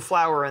puddles of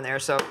flour in there,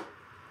 so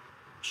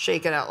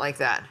shake it out like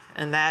that.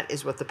 And that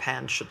is what the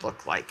pan should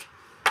look like.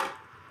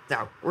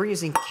 Now, we're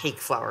using cake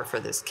flour for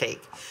this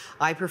cake.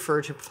 I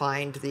prefer to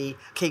find the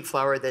cake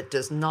flour that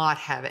does not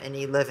have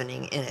any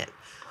leavening in it.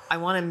 I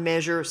want to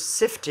measure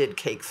sifted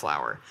cake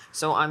flour.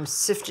 So I'm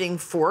sifting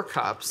 4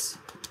 cups.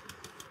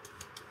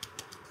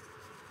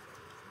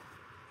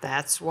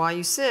 That's why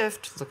you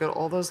sift. Look at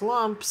all those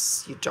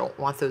lumps. You don't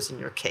want those in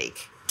your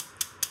cake.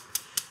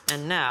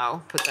 And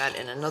now, put that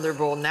in another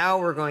bowl. Now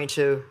we're going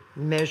to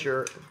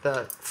measure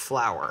the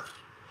flour.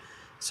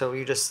 So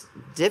you just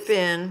dip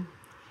in,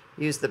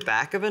 use the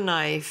back of a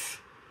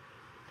knife,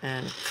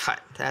 and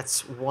cut.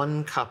 That's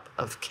 1 cup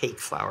of cake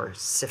flour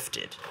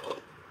sifted.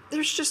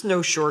 There's just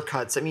no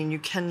shortcuts. I mean, you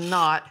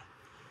cannot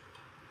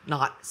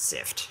not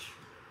sift.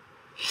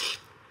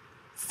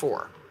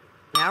 4.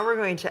 Now we're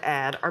going to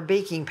add our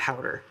baking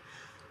powder.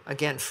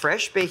 Again,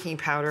 fresh baking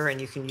powder, and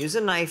you can use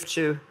a knife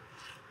to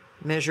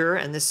measure,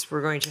 and this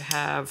we're going to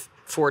have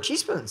 4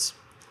 teaspoons.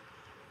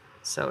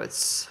 So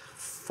it's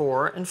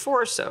 4 and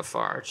 4 so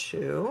far.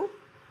 2,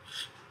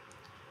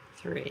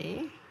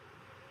 3,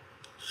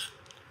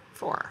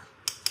 4.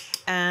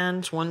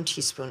 And 1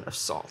 teaspoon of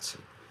salt.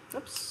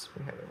 Oops,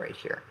 we have it right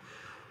here.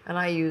 And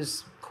I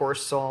use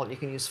coarse salt. You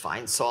can use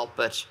fine salt,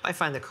 but I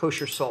find the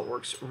kosher salt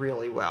works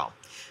really well.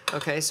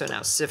 Okay, so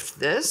now sift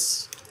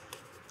this.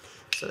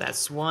 So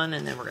that's 1,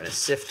 and then we're going to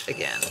sift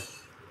again.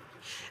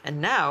 And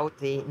now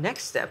the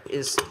next step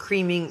is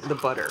creaming the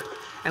butter.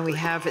 And we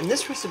have in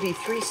this recipe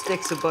 3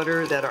 sticks of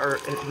butter that are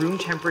at room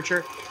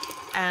temperature.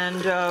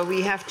 And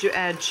we have to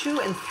add 2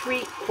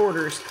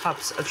 3/4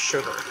 cups of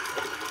sugar.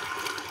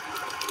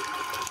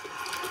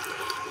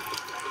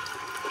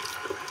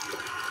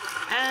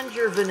 And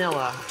your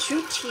vanilla,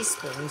 2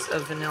 teaspoons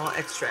of vanilla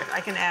extract.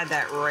 I can add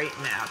that right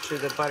now to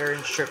the butter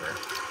and sugar.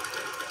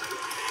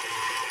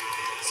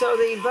 So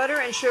the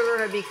butter and sugar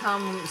have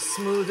become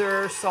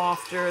smoother,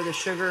 softer. The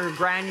sugar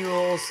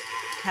granules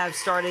have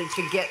started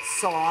to get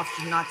soft,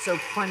 not so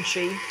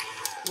crunchy.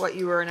 What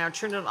you are now,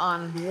 turn it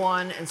on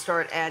 1 and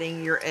start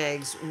adding your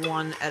eggs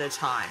 1 at a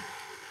time.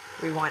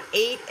 We want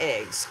 8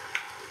 eggs,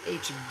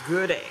 8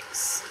 good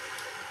eggs.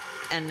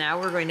 And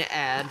now we're going to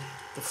add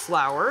the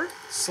flour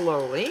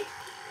slowly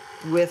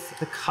with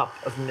the cup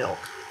of milk.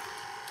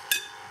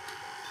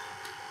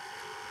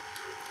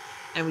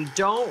 And we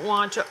don't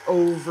want to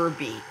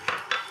overbeat.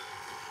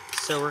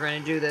 So we're going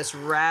to do this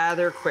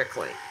rather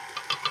quickly.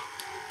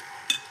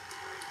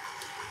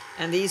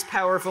 And these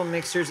powerful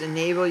mixers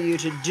enable you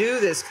to do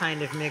this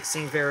kind of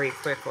mixing very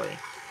quickly.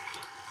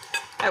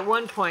 At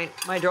one point,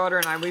 my daughter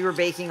and I, we were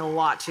baking a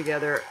lot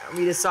together.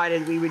 We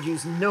decided we would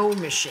use no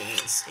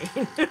machines.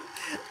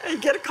 I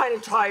get kind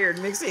of tired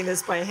mixing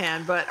this by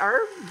hand, but our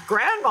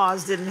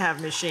grandmas didn't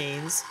have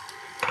machines.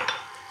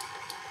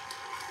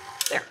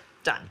 There,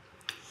 done.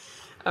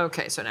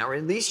 Okay, so now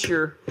release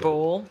your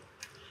bowl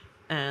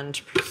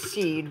and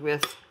proceed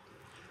with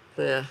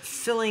the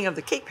filling of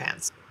the cake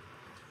pans.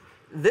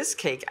 This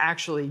cake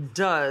actually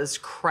does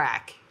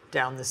crack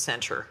down the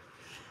center,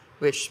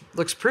 which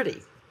looks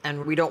pretty.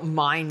 And we don't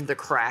mind the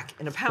crack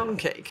in a pound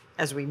cake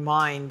as we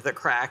mind the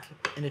crack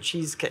in a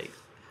cheesecake.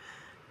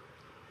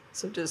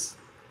 So just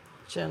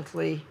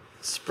gently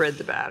spread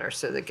the batter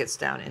so that it gets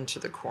down into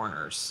the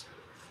corners.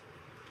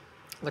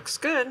 Looks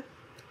good.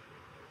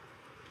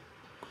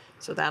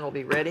 So that'll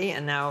be ready.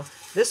 And now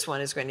this one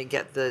is going to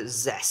get the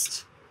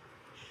zest.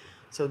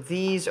 So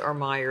these are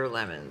Meyer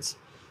lemons,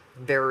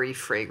 very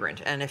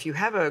fragrant. And if you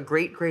have a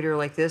grate grater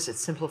like this, it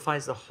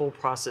simplifies the whole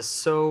process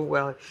so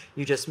well.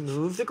 You just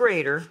move the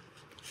grater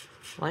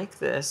like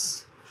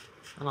this,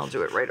 and I'll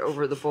do it right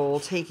over the bowl,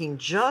 taking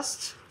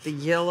just the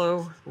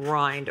yellow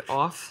rind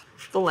off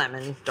the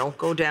lemon. Don't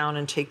go down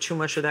and take too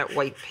much of that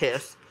white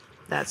pith.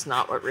 That's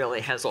not what really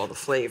has all the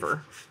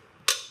flavor.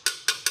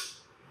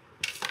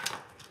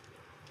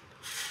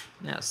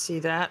 Now see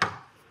that?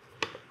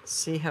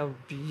 See how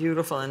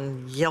beautiful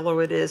and yellow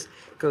it is?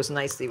 It goes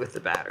nicely with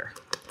the batter.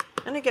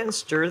 And again,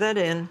 stir that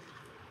in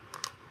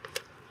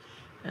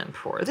and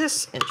pour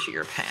this into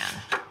your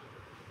pan.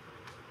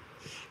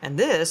 And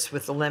this,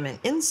 with the lemon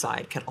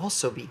inside, can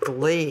also be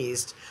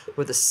glazed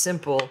with a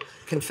simple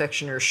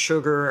confectioner's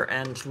sugar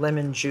and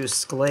lemon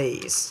juice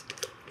glaze.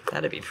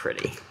 That'd be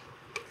pretty.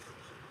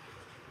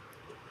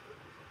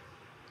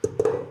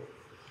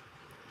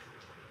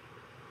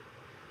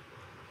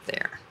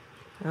 There.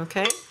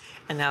 Okay.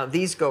 And now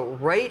these go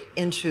right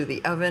into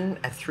the oven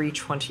at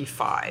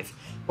 325,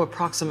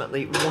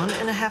 approximately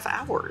 1.5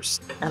 hours.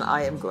 And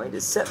I am going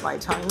to set my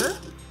timer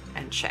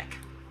and check.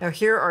 Now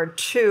here are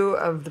 2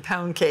 of the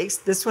pound cakes.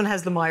 This one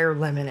has the Meyer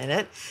lemon in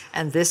it,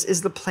 and this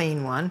is the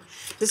plain one.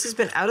 This has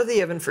been out of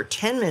the oven for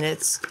 10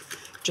 minutes.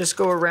 Just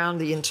go around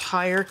the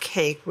entire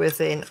cake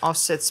with an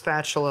offset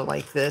spatula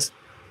like this.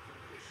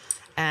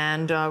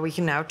 And we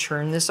can now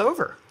turn this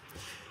over.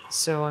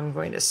 So I'm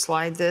going to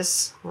slide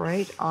this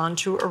right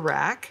onto a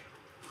rack.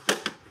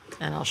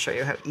 And I'll show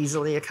you how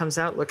easily it comes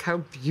out. Look how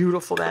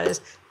beautiful that is.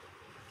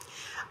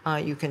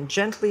 You can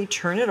gently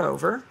turn it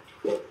over.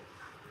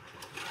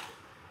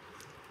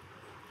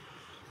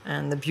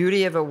 And the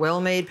beauty of a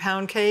well-made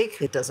pound cake,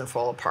 it doesn't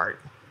fall apart.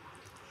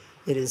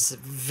 It is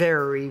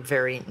very,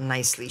 very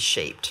nicely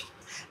shaped.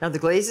 Now the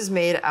glaze is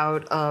made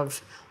out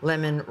of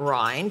lemon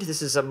rind.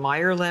 This is a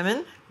Meyer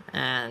lemon.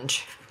 And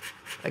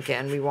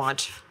again, we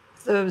want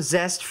the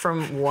zest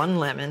from 1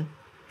 lemon,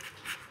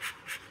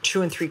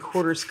 2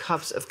 3/4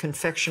 cups of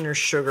confectioner's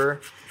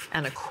sugar,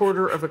 and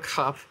 1/4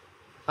 cup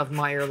of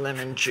Meyer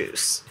lemon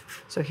juice.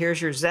 So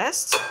here's your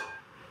zest.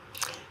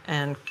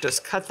 And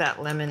just cut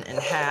that lemon in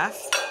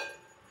half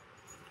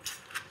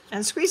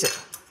and squeeze it.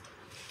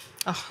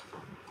 Oh,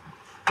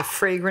 the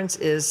fragrance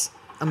is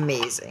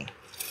amazing.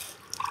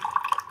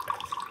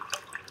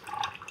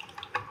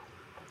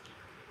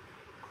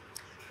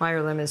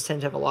 Meyer lemons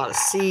tend to have a lot of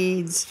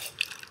seeds,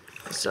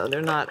 so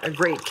they're not a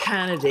great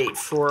candidate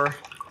for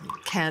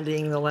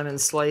candying the lemon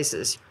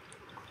slices.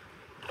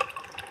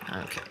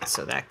 Okay,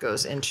 so that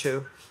goes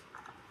into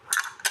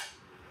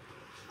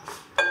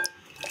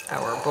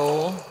our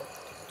bowl.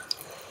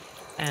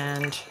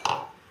 And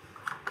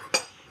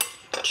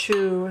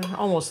 2,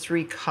 almost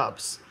 3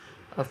 cups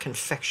of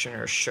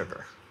confectioner's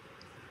sugar.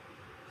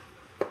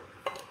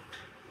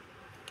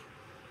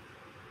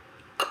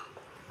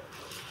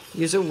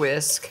 Use a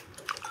whisk.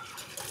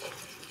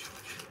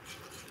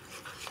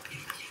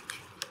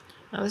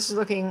 Now this is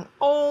looking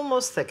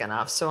almost thick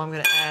enough, so I'm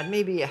going to add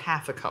maybe a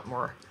half a cup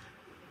more.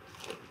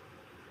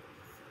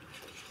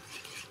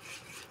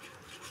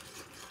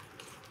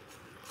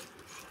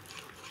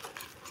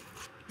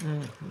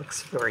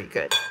 Looks very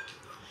good.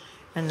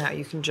 And now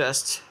you can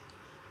just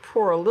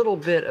pour a little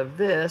bit of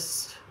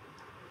this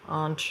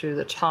onto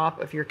the top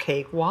of your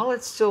cake while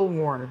it's still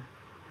warm.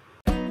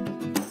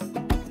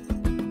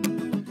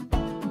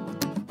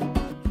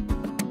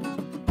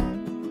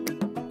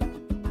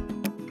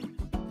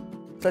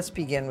 Let's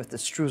begin with the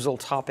streusel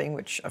topping,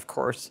 which of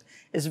course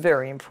is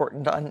very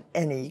important on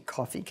any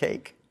coffee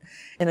cake.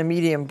 In a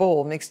medium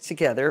bowl, mix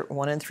together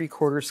 1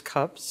 3/4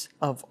 cups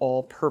of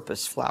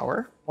all-purpose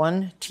flour,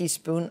 1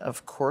 teaspoon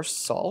of coarse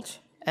salt,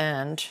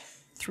 and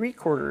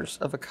 3/4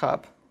 of a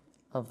cup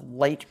of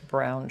light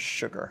brown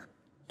sugar,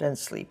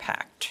 densely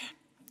packed.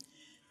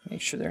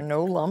 Make sure there are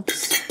no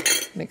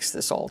lumps. Mix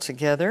this all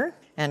together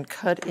and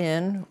cut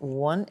in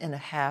 1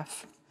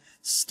 1/2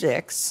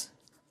 sticks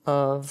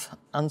of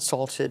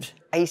unsalted,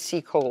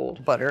 icy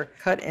cold butter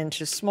cut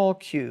into small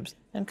cubes,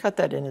 and cut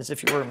that in as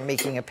if you were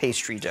making a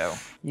pastry dough.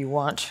 You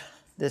want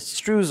this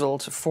streusel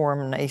to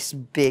form nice,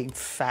 big,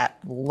 fat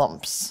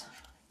lumps.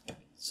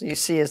 So you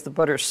see as the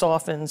butter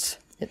softens,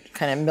 it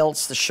kind of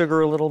melts the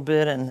sugar a little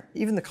bit, and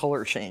even the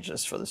color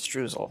changes for the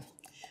streusel.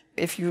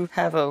 If you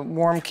have a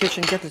warm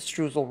kitchen, get the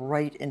streusel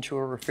right into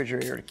a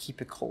refrigerator to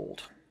keep it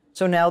cold.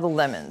 So now the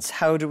lemons,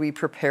 how do we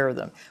prepare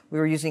them? We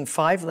were using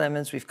 5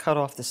 lemons. We've cut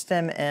off the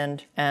stem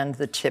end and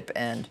the tip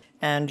end.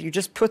 And you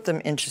just put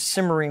them into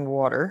simmering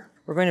water.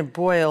 We're going to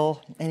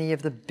boil any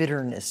of the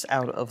bitterness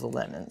out of the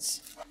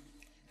lemons.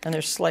 And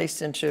they're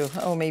sliced into,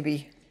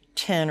 maybe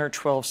 10 or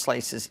 12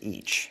 slices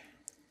each.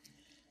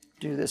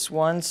 Do this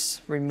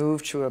once,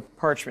 remove to a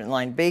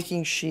parchment-lined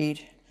baking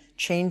sheet,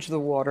 change the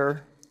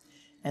water,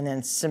 and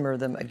then simmer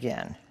them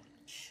again.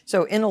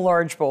 So in a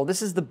large bowl,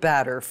 this is the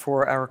batter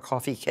for our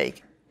coffee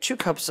cake. 2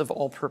 cups of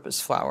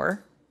all-purpose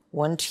flour,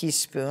 1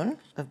 teaspoon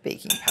of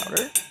baking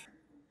powder,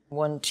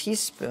 1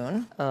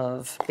 teaspoon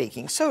of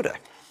baking soda,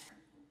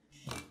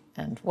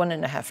 and 1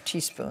 1/2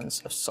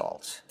 teaspoons of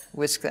salt.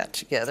 Whisk that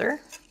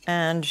together,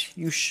 and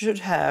you should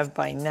have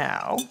by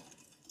now,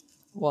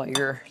 while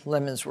your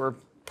lemons were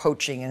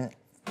poaching and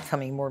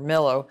becoming more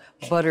mellow,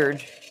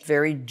 buttered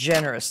very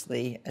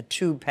generously a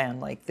tube pan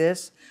like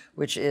this,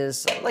 which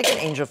is like an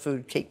angel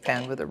food cake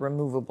pan with a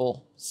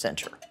removable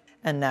center.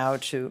 And now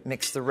to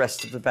mix the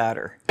rest of the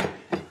batter.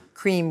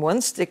 Cream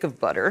 1 stick of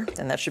butter,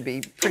 and that should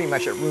be pretty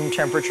much at room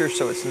temperature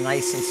so it's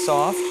nice and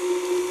soft,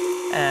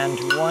 and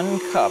 1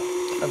 cup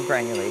of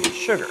granulated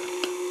sugar.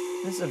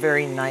 This is a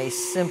very nice,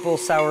 simple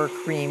sour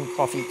cream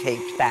coffee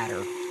cake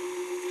batter.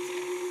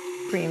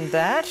 Cream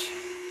that.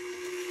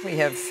 We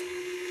have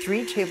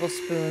 3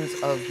 tablespoons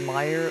of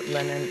Meyer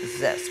lemon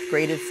zest,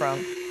 grated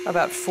from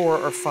about 4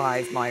 or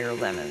 5 Meyer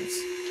lemons.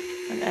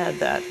 And add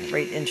that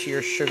right into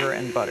your sugar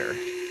and butter.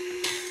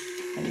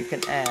 And you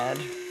can add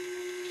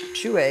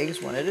 2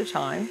 eggs, 1 at a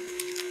time.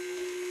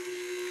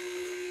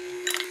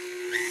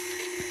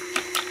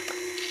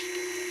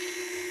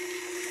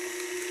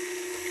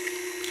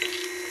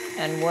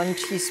 And 1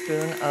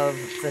 teaspoon of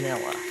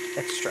vanilla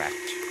extract.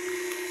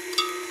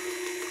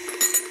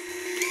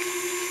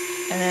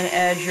 And then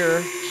add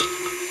your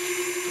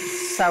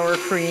sour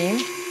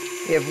cream.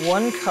 We have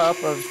 1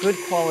 cup of good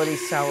quality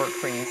sour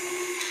cream.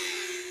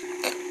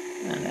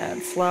 And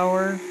add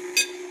flour,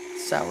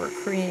 sour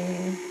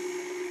cream,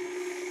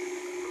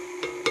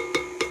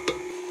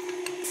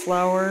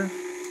 flour,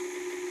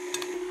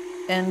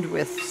 end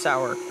with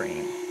sour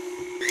cream.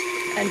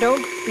 And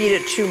don't beat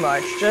it too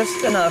much,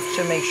 just enough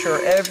to make sure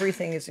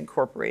everything is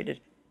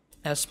incorporated.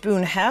 Now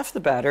spoon half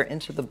the batter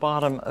into the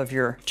bottom of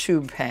your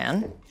tube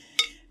pan,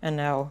 and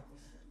now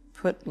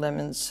put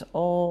lemons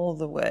all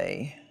the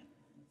way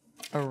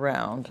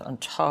around on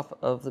top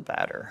of the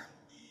batter.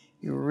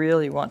 You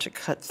really want to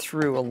cut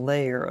through a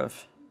layer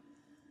of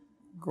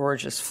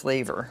gorgeous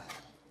flavor.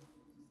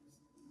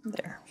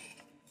 There.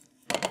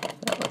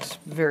 That looks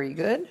very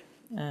good.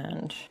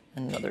 And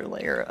another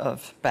layer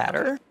of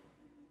batter.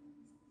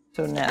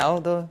 So now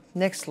the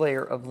next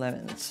layer of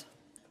lemons.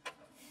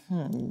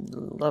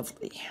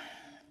 Lovely.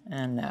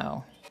 And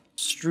now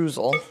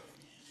streusel.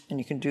 And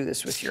you can do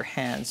this with your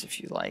hands if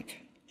you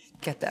like.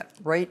 Get that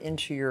right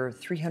into your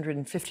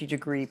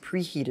 350-degree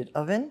preheated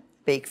oven.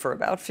 Bake for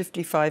about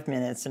 55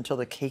 minutes until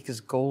the cake is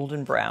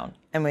golden brown.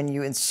 And when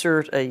you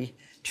insert a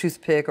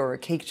toothpick or a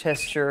cake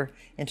tester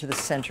into the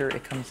center,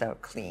 it comes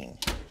out clean.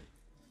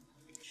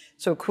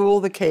 So cool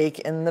the cake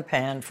in the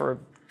pan for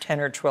 10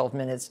 or 12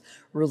 minutes,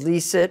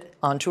 release it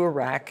onto a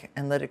rack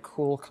and let it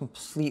cool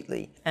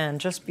completely.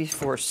 And just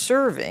before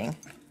serving,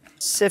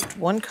 sift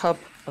 1 cup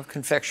of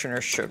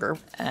confectioner's sugar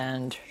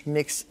and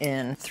mix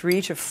in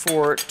 3 to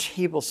 4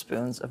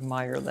 tablespoons of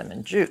Meyer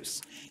lemon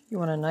juice. You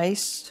want a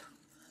nice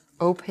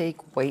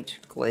opaque white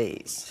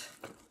glaze.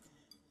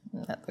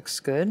 And that looks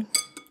good.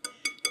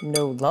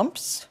 No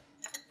lumps.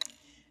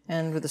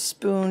 And with a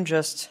spoon,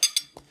 just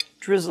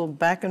drizzle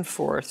back and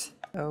forth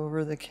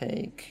over the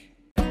cake.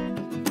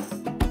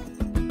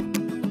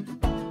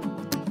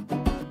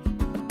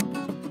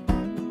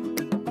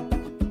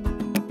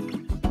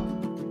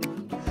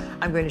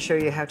 I'm going to show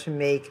you how to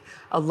make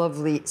a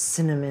lovely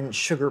cinnamon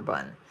sugar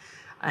bun.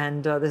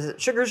 And the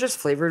sugar is just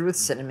flavored with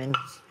cinnamon.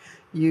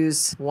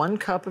 Use 1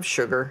 cup of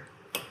sugar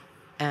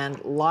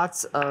and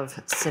lots of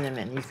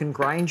cinnamon. You can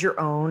grind your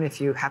own if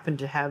you happen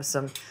to have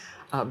some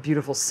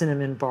beautiful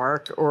cinnamon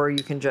bark, or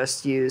you can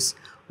just use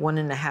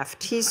 1.5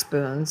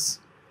 teaspoons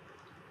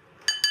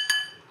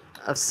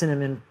of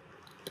cinnamon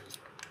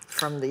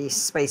from the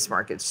spice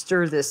market.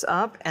 Stir this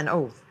up and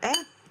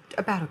add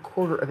about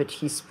 1/4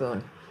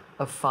 teaspoon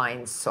of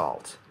fine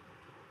salt.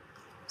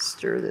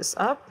 Stir this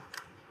up,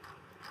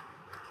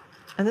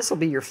 and this will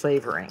be your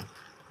flavoring.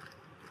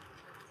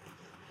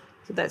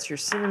 So that's your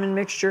cinnamon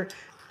mixture.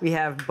 We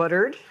have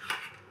buttered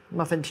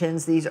muffin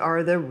tins. These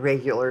are the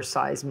regular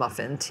size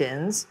muffin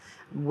tins,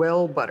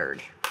 well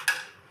buttered.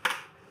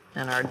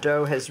 And our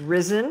dough has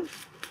risen.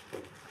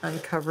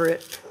 Uncover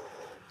it.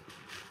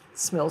 It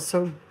smells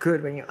so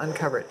good when you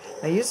uncover it.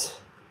 I use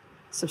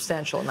a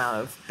substantial amount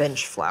of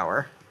bench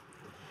flour.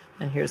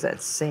 And here's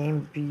that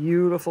same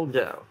beautiful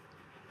dough.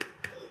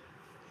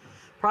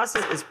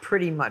 Process is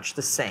pretty much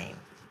the same.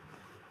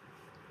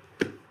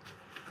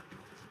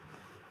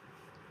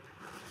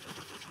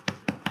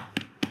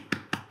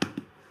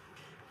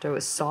 Dough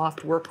is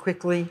soft, work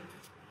quickly.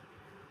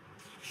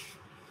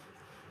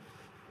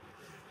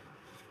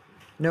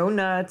 No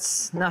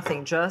nuts,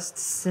 nothing, just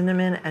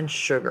cinnamon and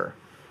sugar.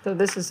 So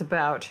this is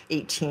about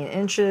 18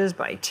 inches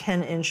by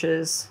 10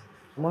 inches.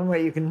 One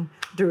way you can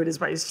do it is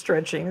by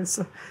stretching. It's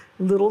a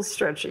little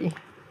stretchy.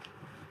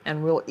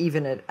 And we'll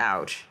even it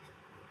out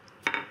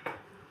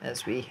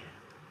as we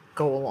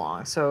go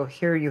along. So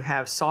here you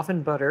have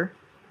softened butter.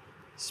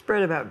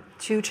 Spread about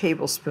 2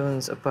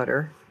 tablespoons of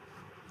butter,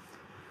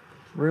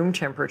 room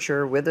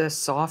temperature, with a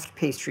soft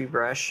pastry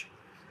brush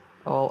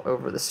all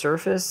over the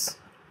surface.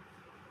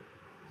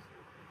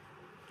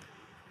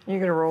 You're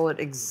going to roll it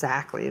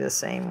exactly the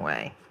same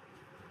way.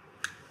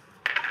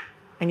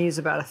 And use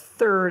about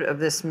 1/3 of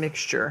this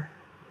mixture.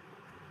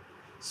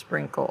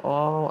 Sprinkle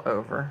all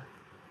over.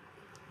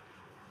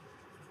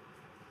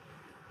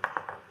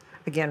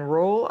 Again,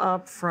 roll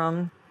up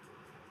from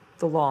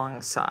the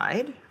long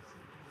side.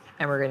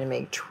 And we're going to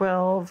make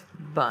 12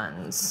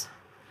 buns.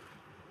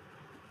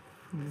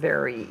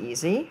 Very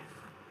easy.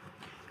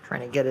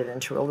 Trying to get it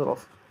into a little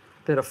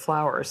bit of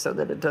flour so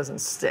that it doesn't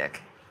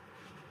stick.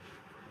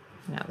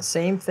 Now the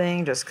same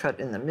thing, just cut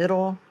in the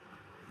middle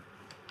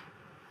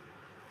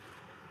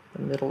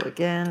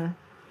again,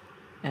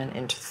 and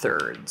into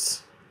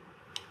thirds.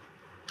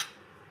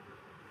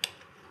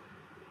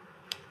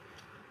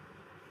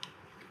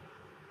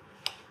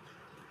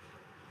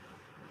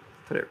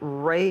 Put it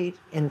right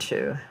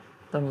into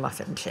the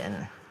muffin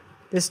tin.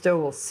 This dough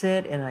will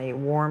sit in a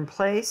warm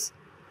place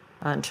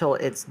until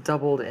it's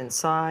doubled in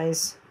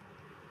size.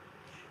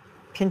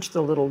 Pinch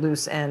the little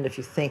loose end if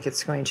you think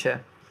it's going to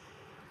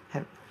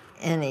have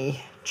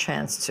any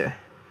chance to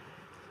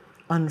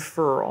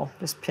unfurl.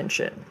 Just pinch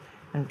it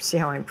and see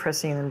how I'm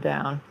pressing them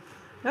down.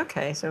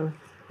 Okay, so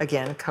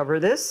again, cover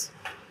this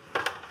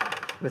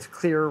with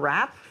clear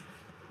wrap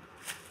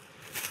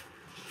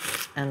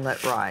and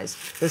let rise.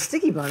 The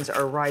sticky buns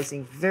are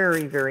rising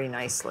very, very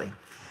nicely.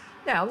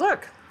 Now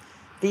look,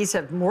 these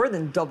have more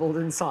than doubled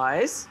in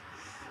size,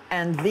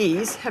 and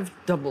these have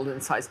doubled in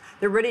size.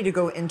 They're ready to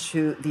go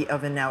into the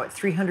oven now at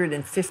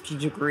 350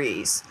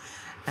 degrees.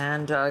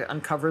 And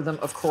uncover them,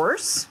 of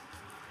course.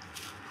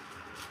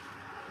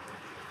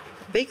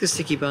 Bake the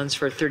sticky buns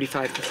for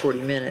 35 to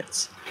 40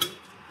 minutes.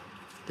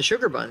 The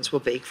sugar buns will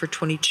bake for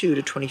 22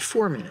 to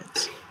 24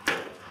 minutes.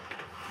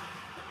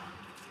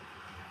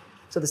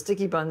 So the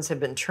sticky buns have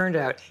been turned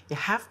out. You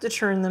have to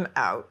turn them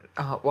out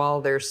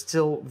while they're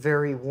still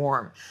very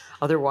warm.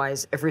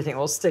 Otherwise, everything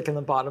will stick in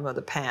the bottom of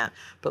the pan.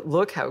 But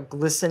look how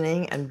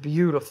glistening and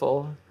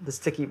beautiful the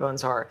sticky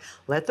buns are.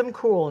 Let them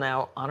cool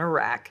now on a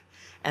rack,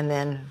 and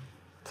then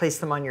place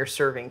them on your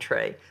serving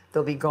tray.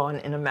 They'll be gone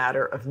in a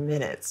matter of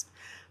minutes.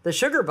 The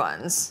sugar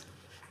buns,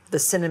 the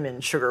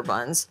cinnamon sugar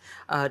buns,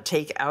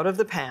 take out of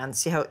the pan.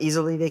 See how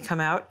easily they come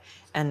out?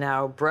 And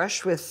now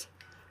brush with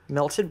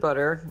melted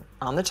butter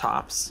on the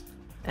tops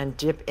and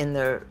dip in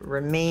the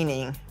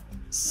remaining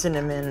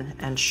cinnamon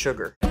and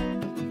sugar.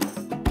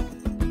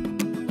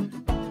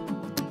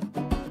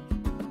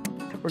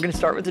 We're going to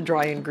start with the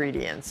dry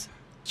ingredients.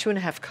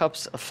 2.5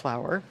 cups of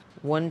flour,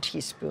 1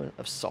 teaspoon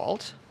of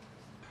salt,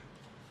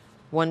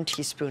 1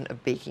 teaspoon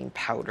of baking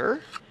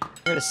powder. I'm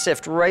going to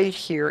sift right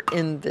here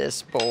in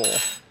this bowl,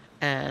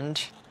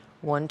 and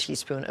 1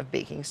 teaspoon of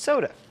baking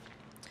soda.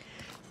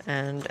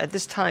 And at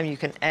this time, you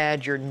can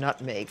add your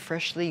nutmeg,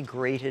 freshly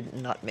grated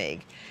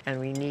nutmeg. And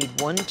we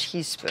need 1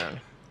 teaspoon.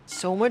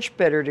 So much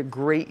better to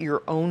grate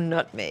your own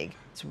nutmeg.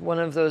 It's one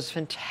of those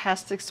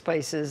fantastic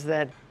spices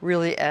that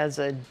really adds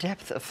a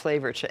depth of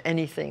flavor to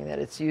anything that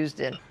it's used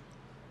in.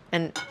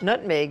 And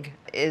nutmeg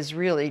is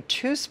really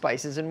 2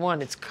 spices in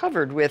one. It's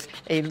covered with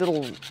a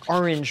little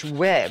orange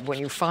web when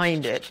you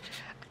find it.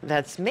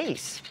 That's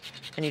mace.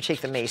 And you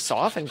take the mace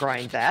off and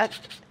grind that.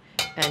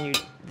 And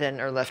you then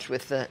are left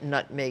with the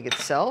nutmeg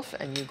itself,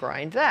 and you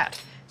grind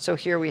that. So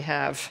here we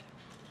have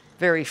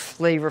very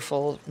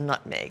flavorful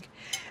nutmeg.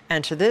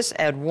 And to this,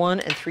 add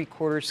 1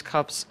 3/4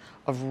 cups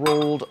of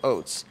rolled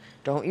oats.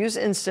 Don't use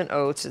instant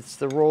oats, it's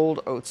the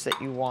rolled oats that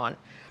you want.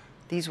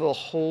 These will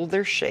hold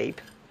their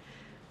shape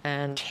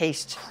and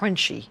taste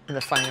crunchy in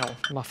the final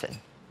muffin.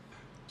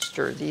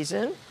 Stir these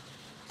in,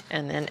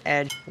 and then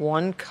add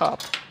 1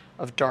 cup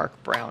of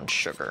dark brown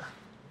sugar.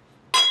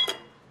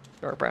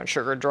 Dark brown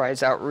sugar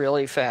dries out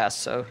really fast,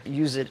 so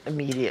use it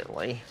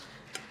immediately.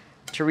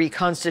 To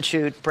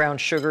reconstitute brown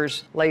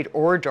sugars, light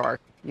or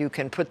dark, you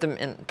can put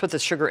the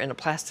sugar in a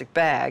plastic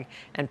bag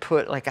and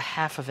put like a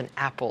half of an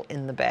apple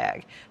in the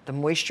bag. The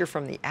moisture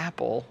from the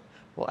apple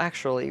will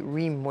actually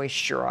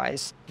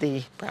re-moisturize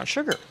the brown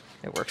sugar.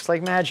 It works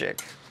like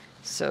magic.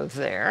 So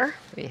there,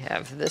 we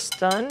have this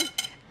done.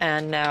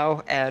 And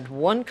now add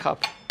 1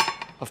 cup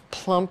of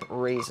plump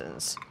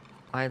raisins.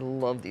 I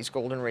love these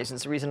golden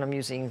raisins. The reason I'm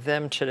using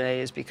them today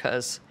is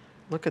because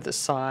look at the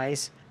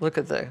size, look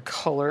at the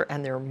color,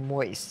 and they're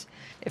moist.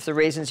 If the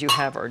raisins you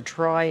have are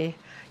dry,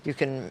 you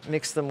can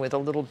mix them with a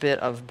little bit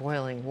of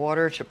boiling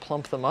water to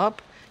plump them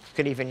up. You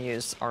could even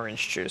use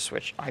orange juice,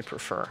 which I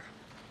prefer.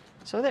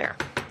 So there.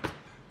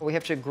 We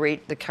have to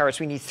grate the carrots.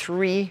 We need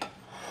 3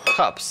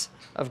 cups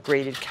of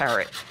grated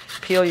carrot.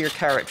 Peel your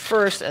carrot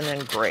first and then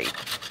grate.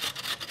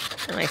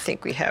 And I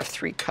think we have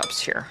 3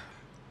 cups here.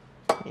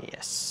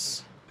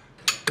 Yes.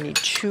 We need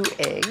 2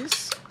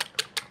 eggs,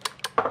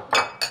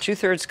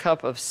 2/3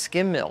 cup of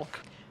skim milk,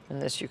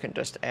 and this you can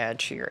just add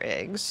to your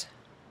eggs.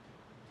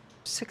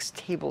 6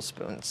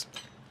 tablespoons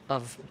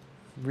of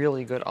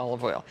really good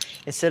olive oil.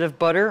 Instead of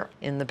butter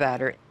in the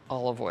batter,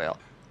 olive oil.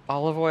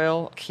 Olive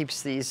oil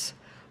keeps these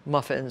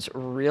muffins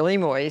really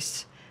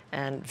moist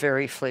and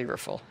very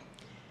flavorful.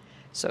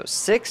 So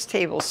 6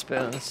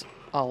 tablespoons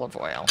olive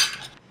oil.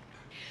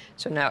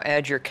 So now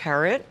add your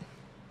carrot.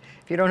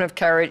 If you don't have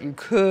carrot, you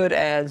could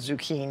add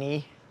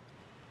zucchini.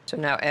 So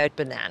now add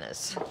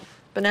bananas.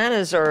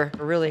 Bananas are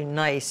really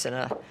nice in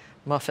a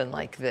muffin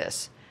like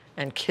this,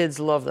 and kids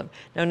love them.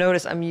 Now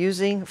notice I'm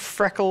using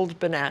freckled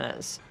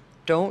bananas.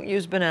 Don't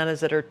use bananas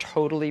that are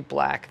totally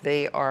black.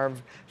 They are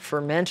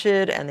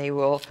fermented and they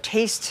will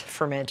taste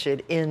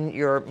fermented in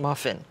your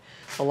muffin.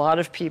 A lot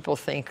of people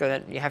think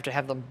that you have to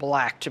have them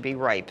black to be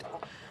ripe.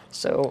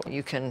 So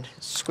you can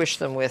squish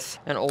them with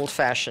an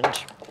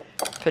old-fashioned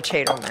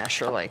potato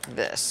masher like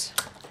this.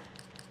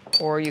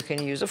 Or you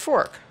can use a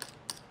fork.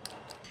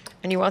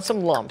 And you want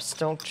some lumps.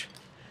 Don't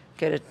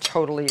get it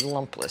totally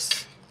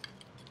lumpless.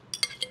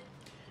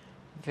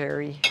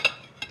 Very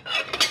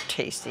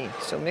tasty.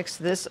 So mix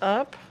this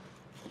up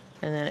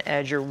and then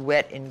add your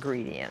wet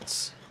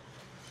ingredients.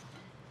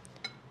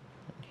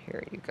 And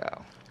here you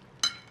go.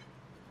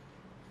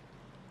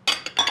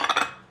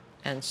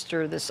 And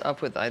stir this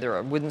up with either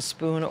a wooden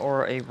spoon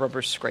or a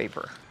rubber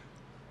scraper.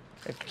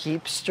 So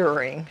keep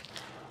stirring,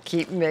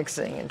 keep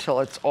mixing until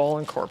it's all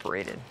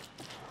incorporated.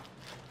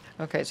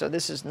 Okay, so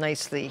this is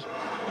nicely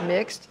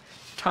mixed.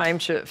 Time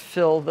to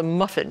fill the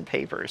muffin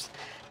papers.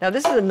 Now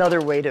this is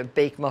another way to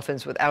bake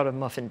muffins without a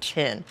muffin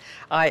tin.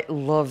 I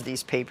love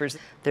these papers.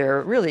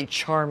 They're really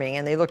charming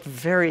and they look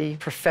very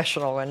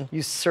professional when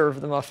you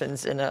serve the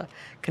muffins in a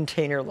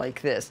container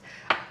like this.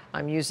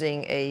 I'm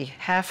using a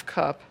 1/2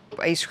 cup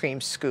ice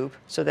cream scoop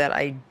so that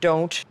I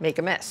don't make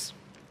a mess.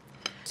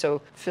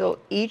 So fill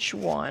each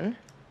one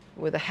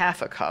with a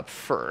 1/2 cup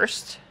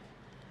first,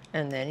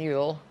 and then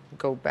you'll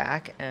go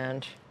back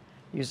and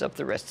use up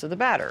the rest of the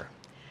batter.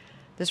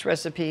 This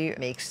recipe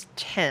makes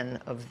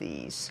 10 of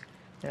these.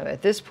 Now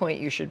at this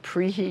point you should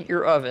preheat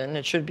your oven.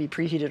 It should be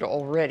preheated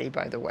already,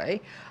 by the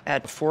way,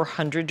 at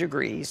 400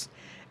 degrees.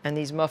 And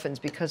these muffins,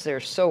 because they're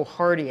so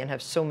hearty and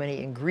have so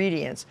many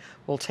ingredients,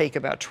 will take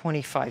about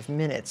 25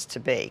 minutes to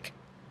bake.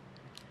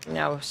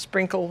 Now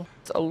sprinkle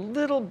a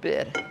little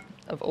bit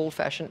of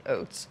old-fashioned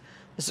oats.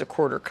 This is a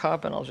 1/4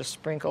 cup, and I'll just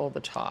sprinkle the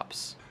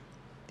tops.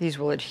 These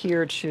will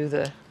adhere to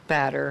the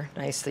batter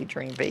nicely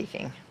during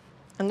baking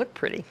and look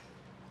pretty.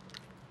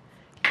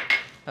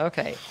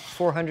 Okay,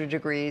 400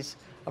 degrees,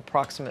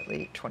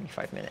 approximately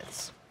 25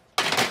 minutes.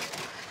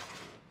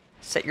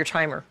 Set your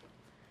timer.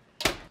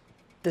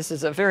 This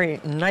is a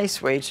very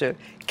nice way to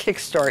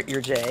kickstart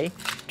your day.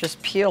 Just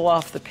peel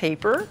off the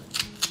paper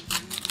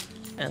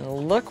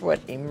and look what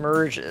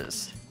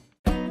emerges.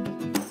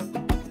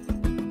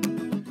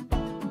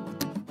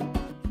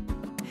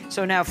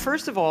 So now,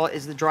 first of all,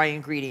 is the dry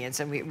ingredients,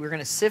 and we're going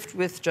to sift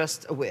with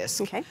just a whisk.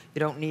 Okay. You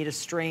don't need a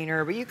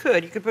strainer, but you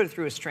could put it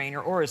through a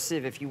strainer or a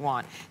sieve if you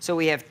want. So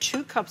we have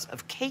 2 cups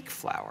of cake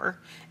flour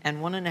and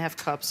 1.5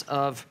 cups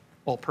of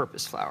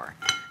all-purpose flour,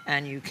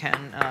 and you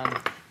can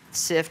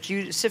sift.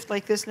 You sift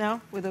like this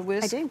now with a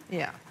whisk? I do.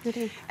 Yeah. I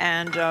do.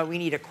 And we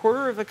need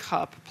 1/4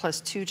 cup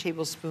plus 2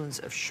 tablespoons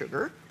of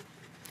sugar,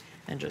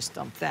 and just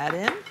dump that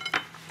in.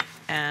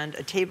 And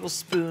a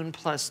tablespoon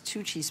plus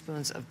 2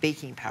 teaspoons of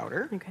baking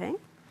powder. Okay.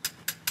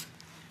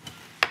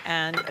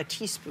 And a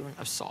teaspoon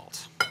of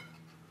salt.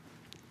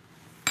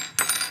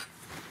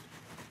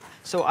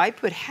 So I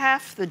put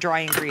half the dry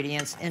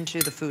ingredients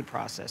into the food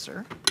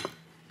processor,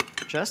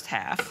 just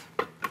half.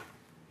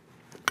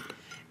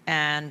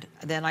 And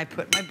then I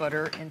put my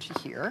butter into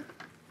here.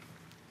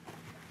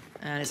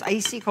 And it's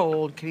icy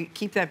cold.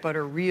 Keep that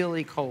butter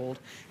really cold,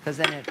 because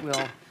then it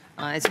will,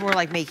 it's more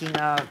like making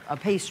a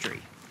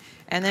pastry.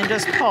 And then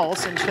just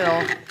pulse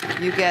until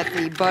you get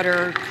the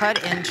butter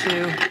cut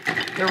into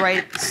the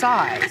right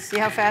size. See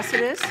how fast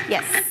it is?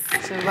 Yes.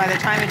 So by the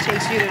time it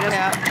takes you to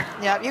just,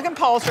 yeah, you can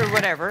pulse or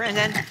whatever, and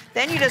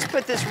then you just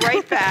put this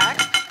right back.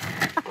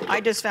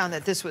 I just found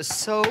that this was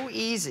so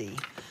easy.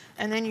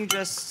 And then you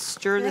just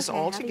stir this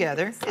all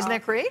together. Isn't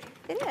that great?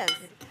 It is.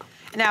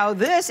 Now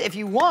this, if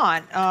you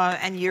want,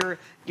 and you're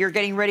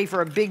getting ready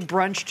for a big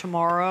brunch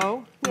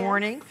tomorrow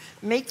morning,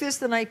 make this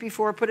the night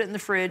before, put it in the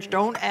fridge.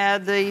 Don't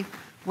add the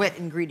wet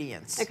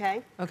ingredients.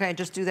 Okay. Okay,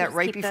 just do that Just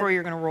right before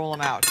you're going to roll them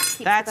out.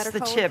 That's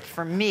the cold. tip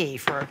for me,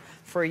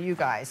 for you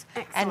guys.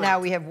 Excellent. And now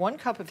we have 1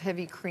 cup of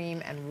heavy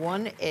cream and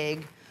 1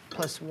 egg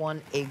plus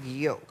 1 egg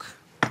yolk.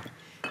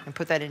 And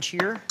put that into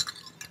your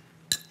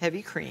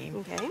heavy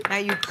cream. Okay. Now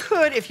you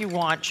could, if you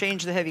want,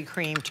 change the heavy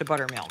cream to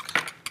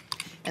buttermilk.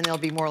 And they'll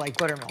be more like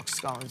buttermilk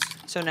scones.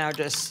 So now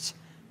just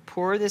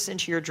pour this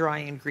into your dry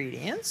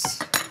ingredients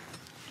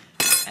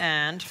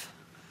and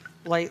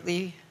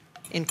lightly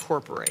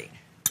incorporate.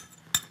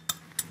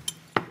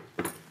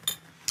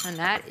 And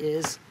that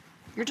is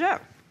your dough.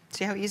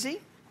 See how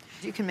easy?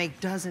 You can make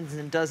dozens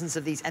and dozens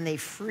of these, and they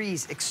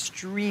freeze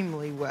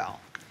extremely well.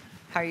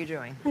 How are you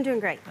doing? I'm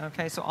doing great.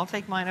 Okay, so I'll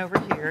take mine over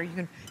here. You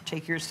can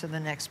take yours to the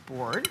next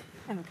board.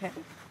 Okay.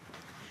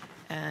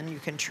 And you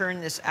can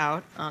turn this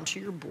out onto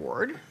your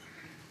board.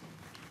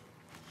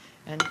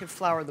 And you can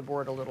flour the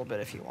board a little bit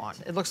if you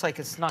want. It looks like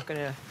it's not going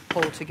to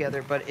hold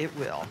together, but it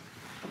will.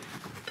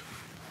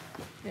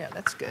 Yeah,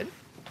 that's good.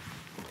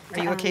 Are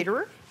you a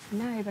caterer?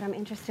 No, but I'm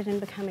interested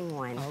in becoming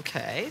one.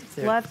 Okay.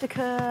 Love to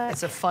cook.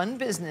 It's a fun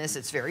business.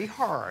 It's very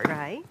hard.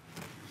 Right.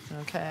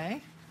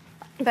 Okay.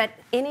 But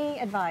any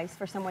advice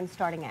for someone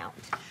starting out?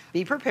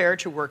 Be prepared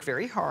to work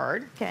very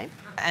hard. Okay.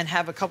 And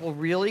have a couple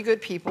really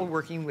good people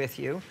working with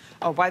you.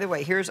 Oh, by the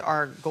way, here's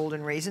our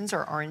golden raisins,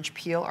 our orange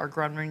peel, our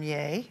Grand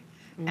Marnier,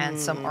 and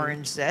some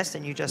orange zest.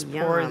 And you just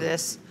pour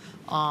this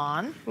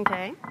on.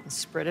 Okay. And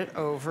spread it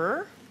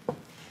over.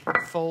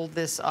 Fold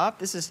this up.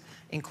 This is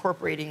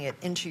incorporating it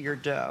into your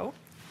dough.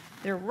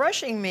 They're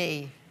rushing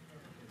me.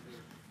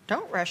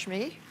 Don't rush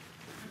me.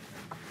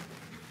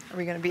 Are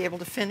we going to be able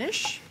to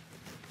finish?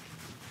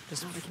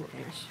 Just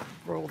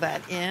roll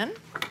that in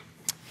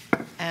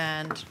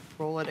and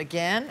roll it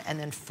again and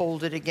then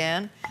fold it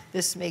again.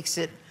 This makes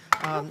it,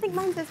 I don't think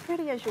mine's as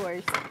pretty as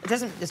yours. it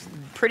doesn't, it's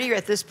pretty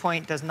at this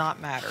point does not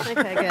matter.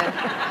 Okay, good.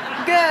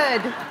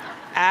 Good.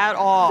 At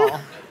all.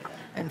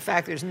 In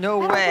fact, there's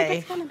no I don't way, think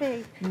it's gonna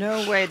be.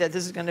 no way that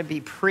this is going to be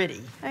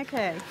pretty.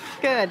 Okay,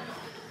 good.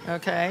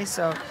 Okay,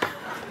 so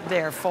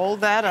there,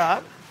 fold that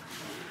up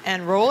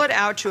and roll it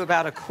out to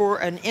about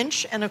 1.25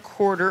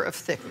 inches of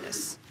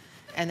thickness.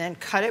 And then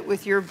cut it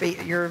with your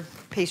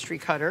pastry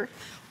cutter.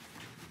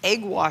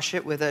 Egg wash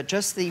it with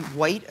just the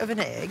white of an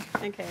egg.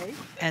 Okay.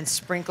 And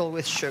sprinkle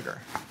with sugar.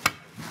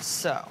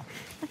 So,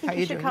 I think how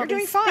you should doing? call You're doing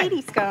these fine.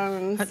 Speedy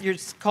scones. You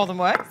call them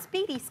what?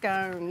 Speedy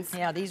scones.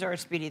 Yeah, these are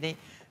speedy. They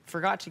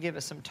forgot to give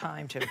us some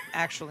time to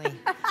actually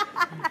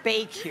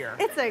bake here.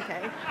 It's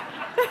okay.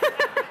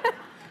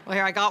 Well,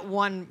 here I got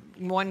one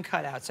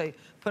cut out. So you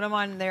put them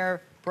on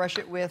there, brush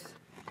it with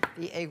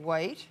the egg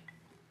white,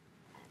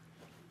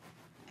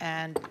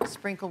 and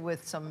sprinkle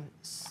with some.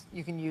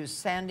 You can use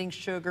sanding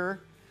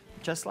sugar,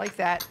 just like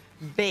that.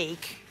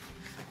 Bake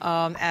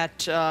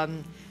at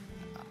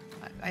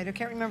I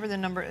can't remember the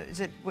number. Is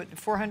it what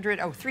 400?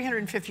 Oh,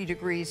 350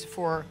 degrees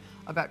for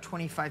about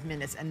 25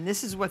 minutes. And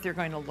this is what they're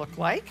going to look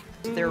like.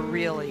 They're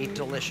really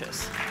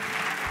delicious.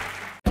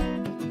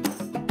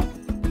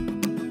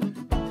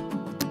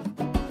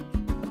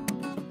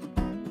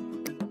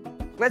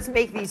 Let's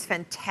make these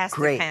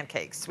fantastic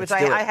pancakes, which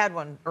I had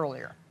one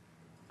earlier.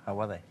 How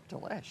were they?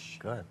 Delish.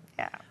 Good.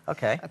 Yeah.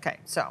 Okay. Okay,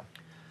 so.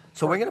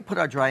 So we're going to put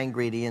our dry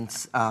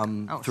ingredients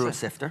through a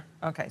sifter.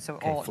 Okay, so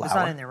Okay, it's not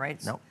flour. in there,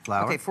 right? No,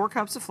 flour. Okay, 4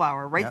 cups of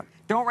flour. Yep.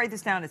 Don't write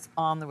this down. It's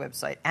on the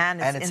website,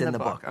 and it's in the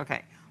book.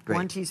 Okay. Great.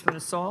 1 teaspoon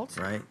of salt.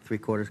 Right,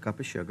 3/4 cup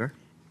of sugar.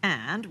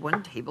 And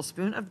 1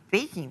 tablespoon of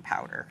baking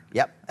powder.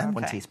 Yep, and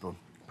 1 Okay. teaspoon.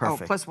 Oh,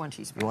 Perfect. plus 1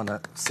 teaspoon. You want to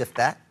sift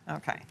that?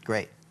 Okay.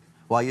 Great.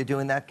 While you're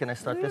doing that, can I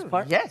start this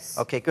part? Yes.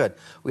 Okay, good.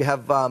 We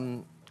have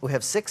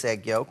 6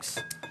 egg yolks,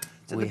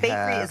 So the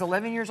bakery is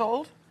 11 years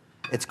old?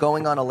 It's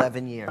going on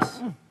 11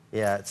 years.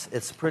 Yeah,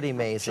 it's pretty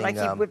amazing. Should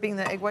I keep whipping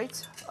the egg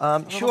whites?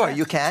 Sure,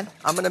 you can.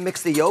 I'm going to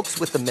mix the yolks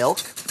with the milk.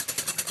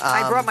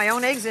 I brought my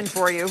own eggs in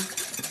for you.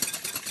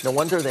 No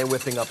wonder they're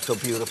whipping up so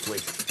beautifully.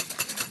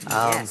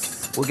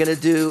 Yes. We're going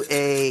to do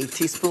a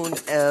teaspoon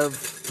of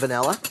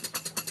vanilla.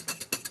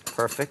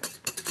 Perfect.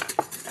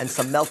 And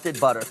some melted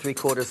butter,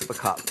 3/4 of a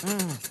cup.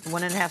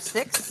 1.5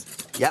 sticks?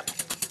 Yep,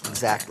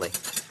 exactly.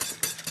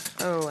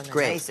 Oh, and the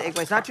Great. nice egg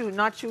whites.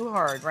 Not too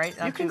hard, right?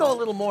 You can go a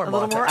little more,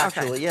 Martha,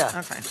 actually, yeah.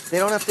 Okay. They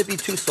don't have to be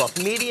too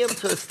soft. Medium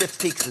to stiff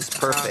peaks is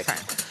perfect.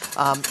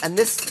 Okay. And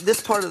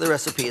this part of the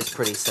recipe is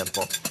pretty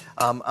simple.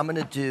 I'm going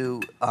to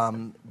do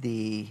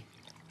the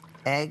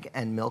egg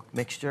and milk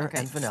mixture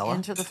and vanilla.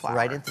 Into the flour.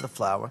 Right into the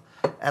flour.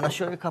 And I'll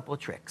show you a couple of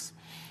tricks.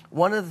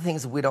 One of the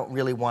things that we don't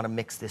really want to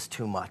mix this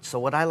too much. So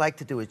what I like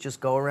to do is just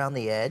go around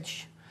the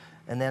edge,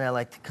 and then I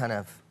like to kind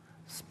of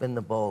spin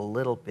the bowl a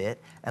little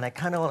bit, and I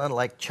kind of want to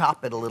like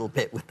chop it a little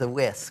bit with the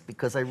whisk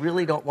because I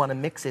really don't want to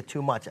mix it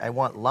too much. I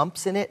want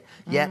lumps in it,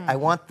 yet I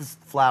want the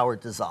flour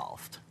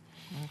dissolved.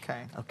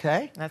 Okay.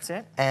 Okay? That's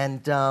it?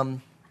 And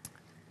then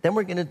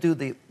we're going to do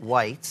the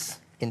whites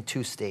in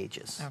 2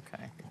 stages.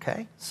 Okay.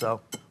 Okay? So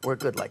we're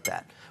good like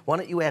that. Why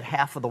don't you add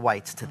half of the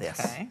whites to this?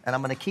 Okay. And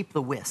I'm going to keep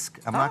the whisk.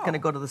 I'm not going to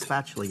go to the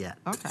spatula yet.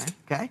 Okay.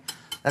 Okay?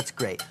 That's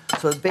great.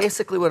 So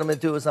basically what I'm going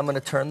to do is I'm going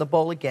to turn the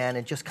bowl again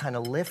and just kind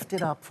of lift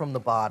it up from the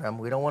bottom.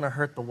 We don't want to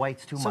hurt the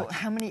whites too much. So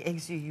how many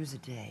eggs do you use a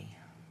day?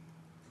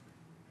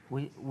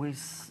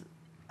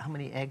 How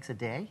many eggs a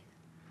day?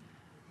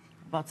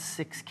 About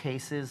 6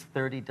 cases,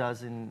 30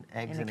 dozen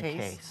eggs in a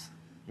case.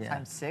 Yeah.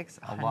 Times 6,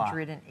 A lot.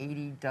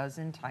 180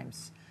 dozen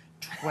times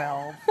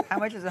 12. How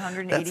much is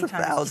 180 That's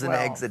times 12? 1,000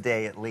 eggs a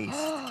day at least.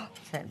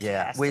 Fantastic.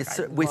 Yeah.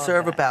 We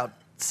serve about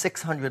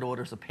 600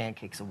 orders of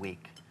pancakes a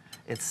week.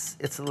 It's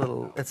a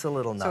little nuts.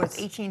 So it's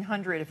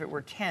 1,800 if it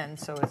were 10.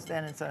 So it's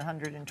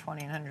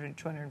 120, 100,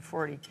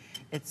 240.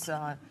 It's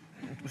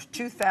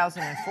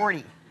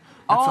 2,040.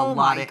 That's a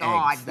lot of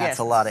eggs. That's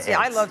a lot of eggs.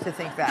 I love to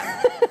think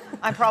that.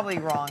 I'm probably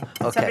wrong.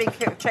 Okay.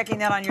 Somebody checking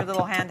that on your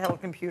little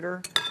handheld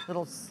computer,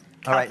 little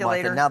All right,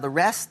 calculator. Martha. Now the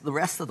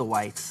rest of the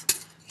whites,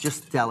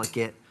 just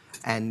delicate,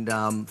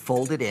 and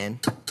fold it in.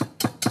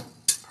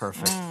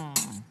 Perfect.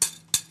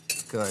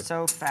 Good.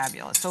 So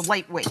fabulous. So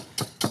lightweight.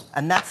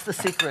 And that's the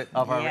secret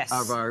of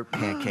our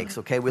pancakes.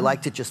 Okay, we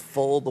like to just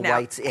fold the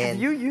whites in. Have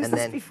you used and this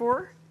then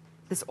before?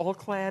 This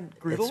all-clad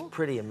griddle? It's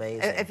pretty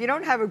amazing. If you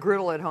don't have a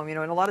griddle at home, and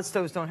a lot of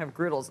stoves don't have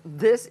griddles,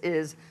 this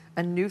is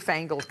a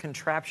newfangled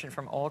contraption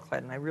from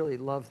All-Clad, and I really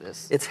love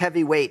this. It's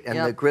heavyweight, and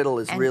the griddle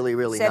is really,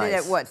 really nice. Set it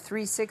at what,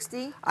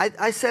 360?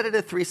 I set it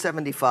at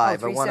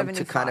 375. I want them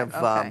to kind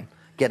of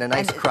get a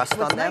nice crust on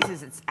them. What's nice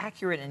is it's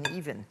accurate and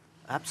even.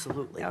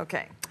 Absolutely.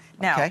 Okay.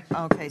 Now,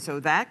 okay, so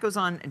that goes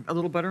on, a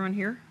little butter on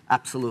here?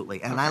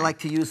 Absolutely. And I like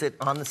to use it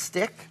on the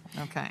stick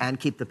and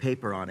keep the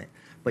paper on it.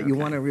 But you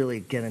want to really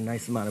get a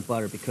nice amount of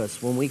butter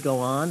because when we go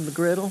on the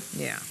griddle,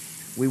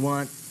 we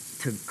want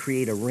to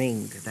create a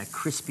ring, that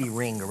crispy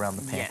ring around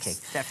the pancake.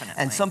 Yes,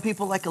 definitely. And some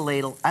people like a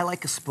ladle. I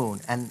like a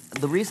spoon. And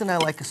the reason I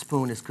like a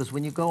spoon is because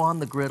when you go on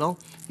the griddle,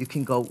 you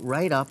can go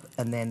right up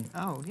and then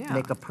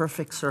make a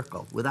perfect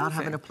circle without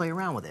having to play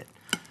around with it.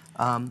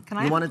 Can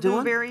I have a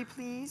blueberry,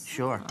 please?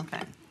 Sure.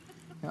 Okay.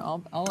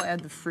 I'll add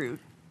the fruit.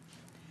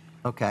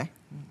 Okay.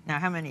 Now,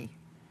 how many?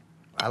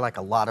 I like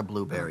a lot of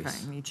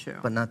blueberries. Okay, me too.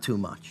 But not too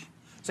much.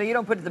 So you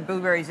don't put the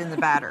blueberries in the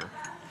batter?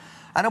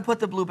 I don't put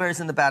the blueberries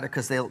in the batter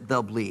because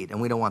they'll bleed,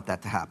 and we don't want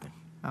that to happen.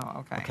 Oh,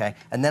 okay. Okay,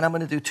 and then I'm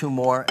going to do 2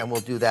 more, and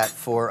we'll do that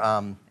for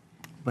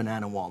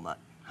banana walnut.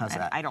 How's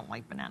that? I don't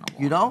like banana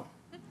walnut. You don't?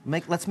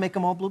 Let's make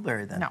them all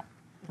blueberry then. No,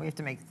 we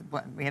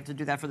have to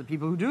do that for the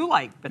people who do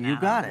like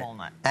banana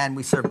walnut. And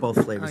we serve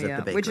both flavors at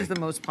the bakery. Which is the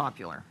most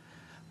popular?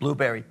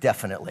 Blueberry,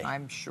 definitely.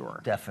 I'm sure.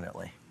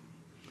 Definitely.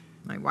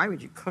 Like, why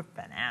would you cook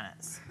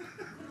bananas?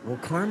 We'll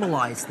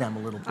caramelize them a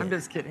little bit. I'm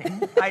just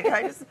kidding.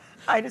 I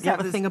just have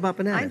a thing about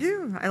bananas. I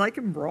do. I like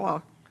them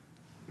raw.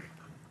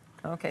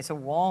 Okay, so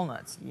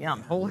walnuts.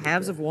 Yum. Whole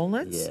halves of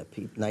walnuts?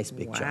 Yeah, nice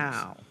big chunks.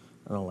 Wow.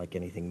 I don't like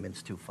anything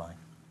minced too fine.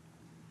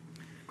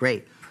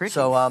 Great. Pretty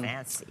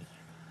fancy.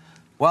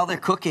 While they're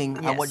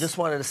cooking, I just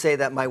wanted to say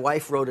that my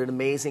wife wrote an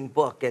amazing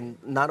book, and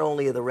not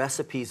only are the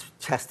recipes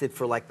tested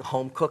for like the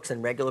home cooks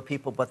and regular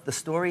people, but the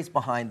stories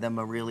behind them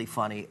are really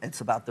funny.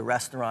 It's about the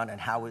restaurant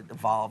and how it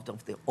evolved over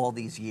all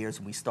these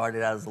years. We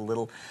started out as a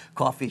little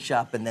coffee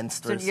shop, and then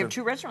So you have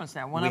 2 restaurants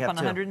now. One up on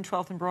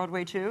 112th and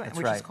Broadway too,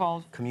 which is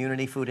called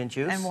Community Food and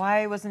Juice. And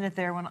why wasn't it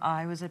there when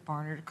I was at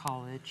Barnard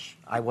College?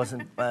 I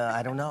wasn't.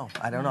 I don't know.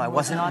 I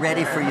wasn't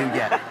ready for you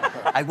yet.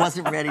 I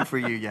wasn't ready for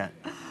you yet.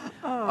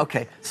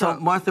 Okay, so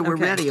Martha, we're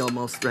ready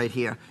almost right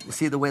here. You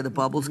see the way the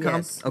bubbles come?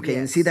 Yes, Okay,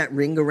 you see that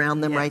ring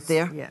around them right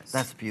there? Yes.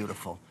 That's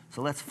beautiful.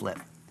 So let's flip.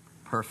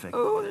 Perfect.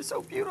 Oh, they're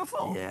so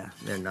beautiful. Yeah,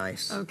 they're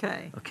nice.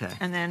 Okay. Okay.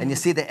 And you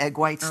see the egg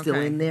whites still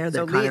in there?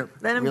 They're so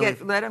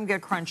let them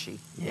get crunchy.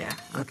 Yeah.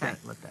 Okay.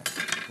 Let that.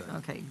 Good.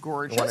 Okay,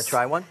 gorgeous. You want to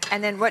try one?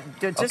 And then what?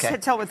 Just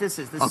tell what this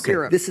is. The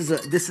syrup. This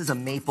is a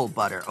maple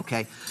butter.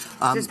 Okay.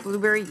 Is this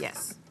blueberry?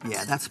 Yes.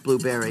 Yeah, that's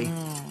blueberry.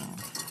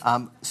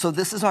 So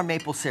this is our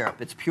maple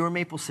syrup. It's pure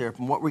maple syrup.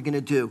 And what we're going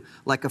to do,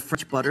 like a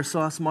French butter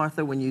sauce,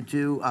 Martha, when you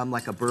do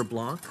like a beurre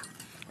blanc,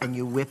 and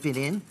you whip it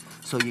in,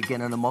 so you get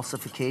an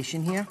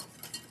emulsification here.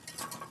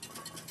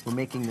 We're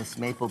making this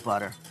maple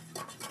butter.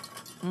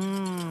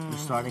 You're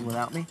starting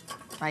without me?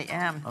 I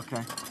am.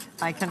 Okay.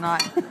 I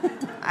cannot.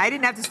 I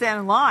didn't have to stand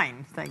in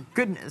line, thank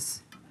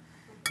goodness.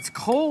 It's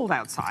cold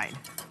outside.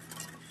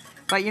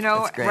 But you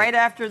know, That's great. right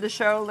after the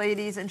show,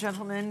 ladies and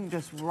gentlemen,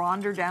 just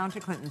wander down to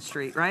Clinton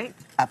Street, right?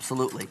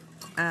 Absolutely.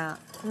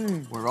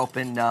 We're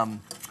open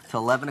till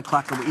 11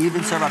 o'clock, and we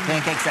even serve our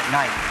pancakes at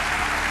night.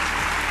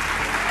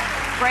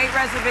 Great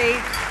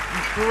recipe,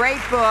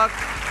 great book.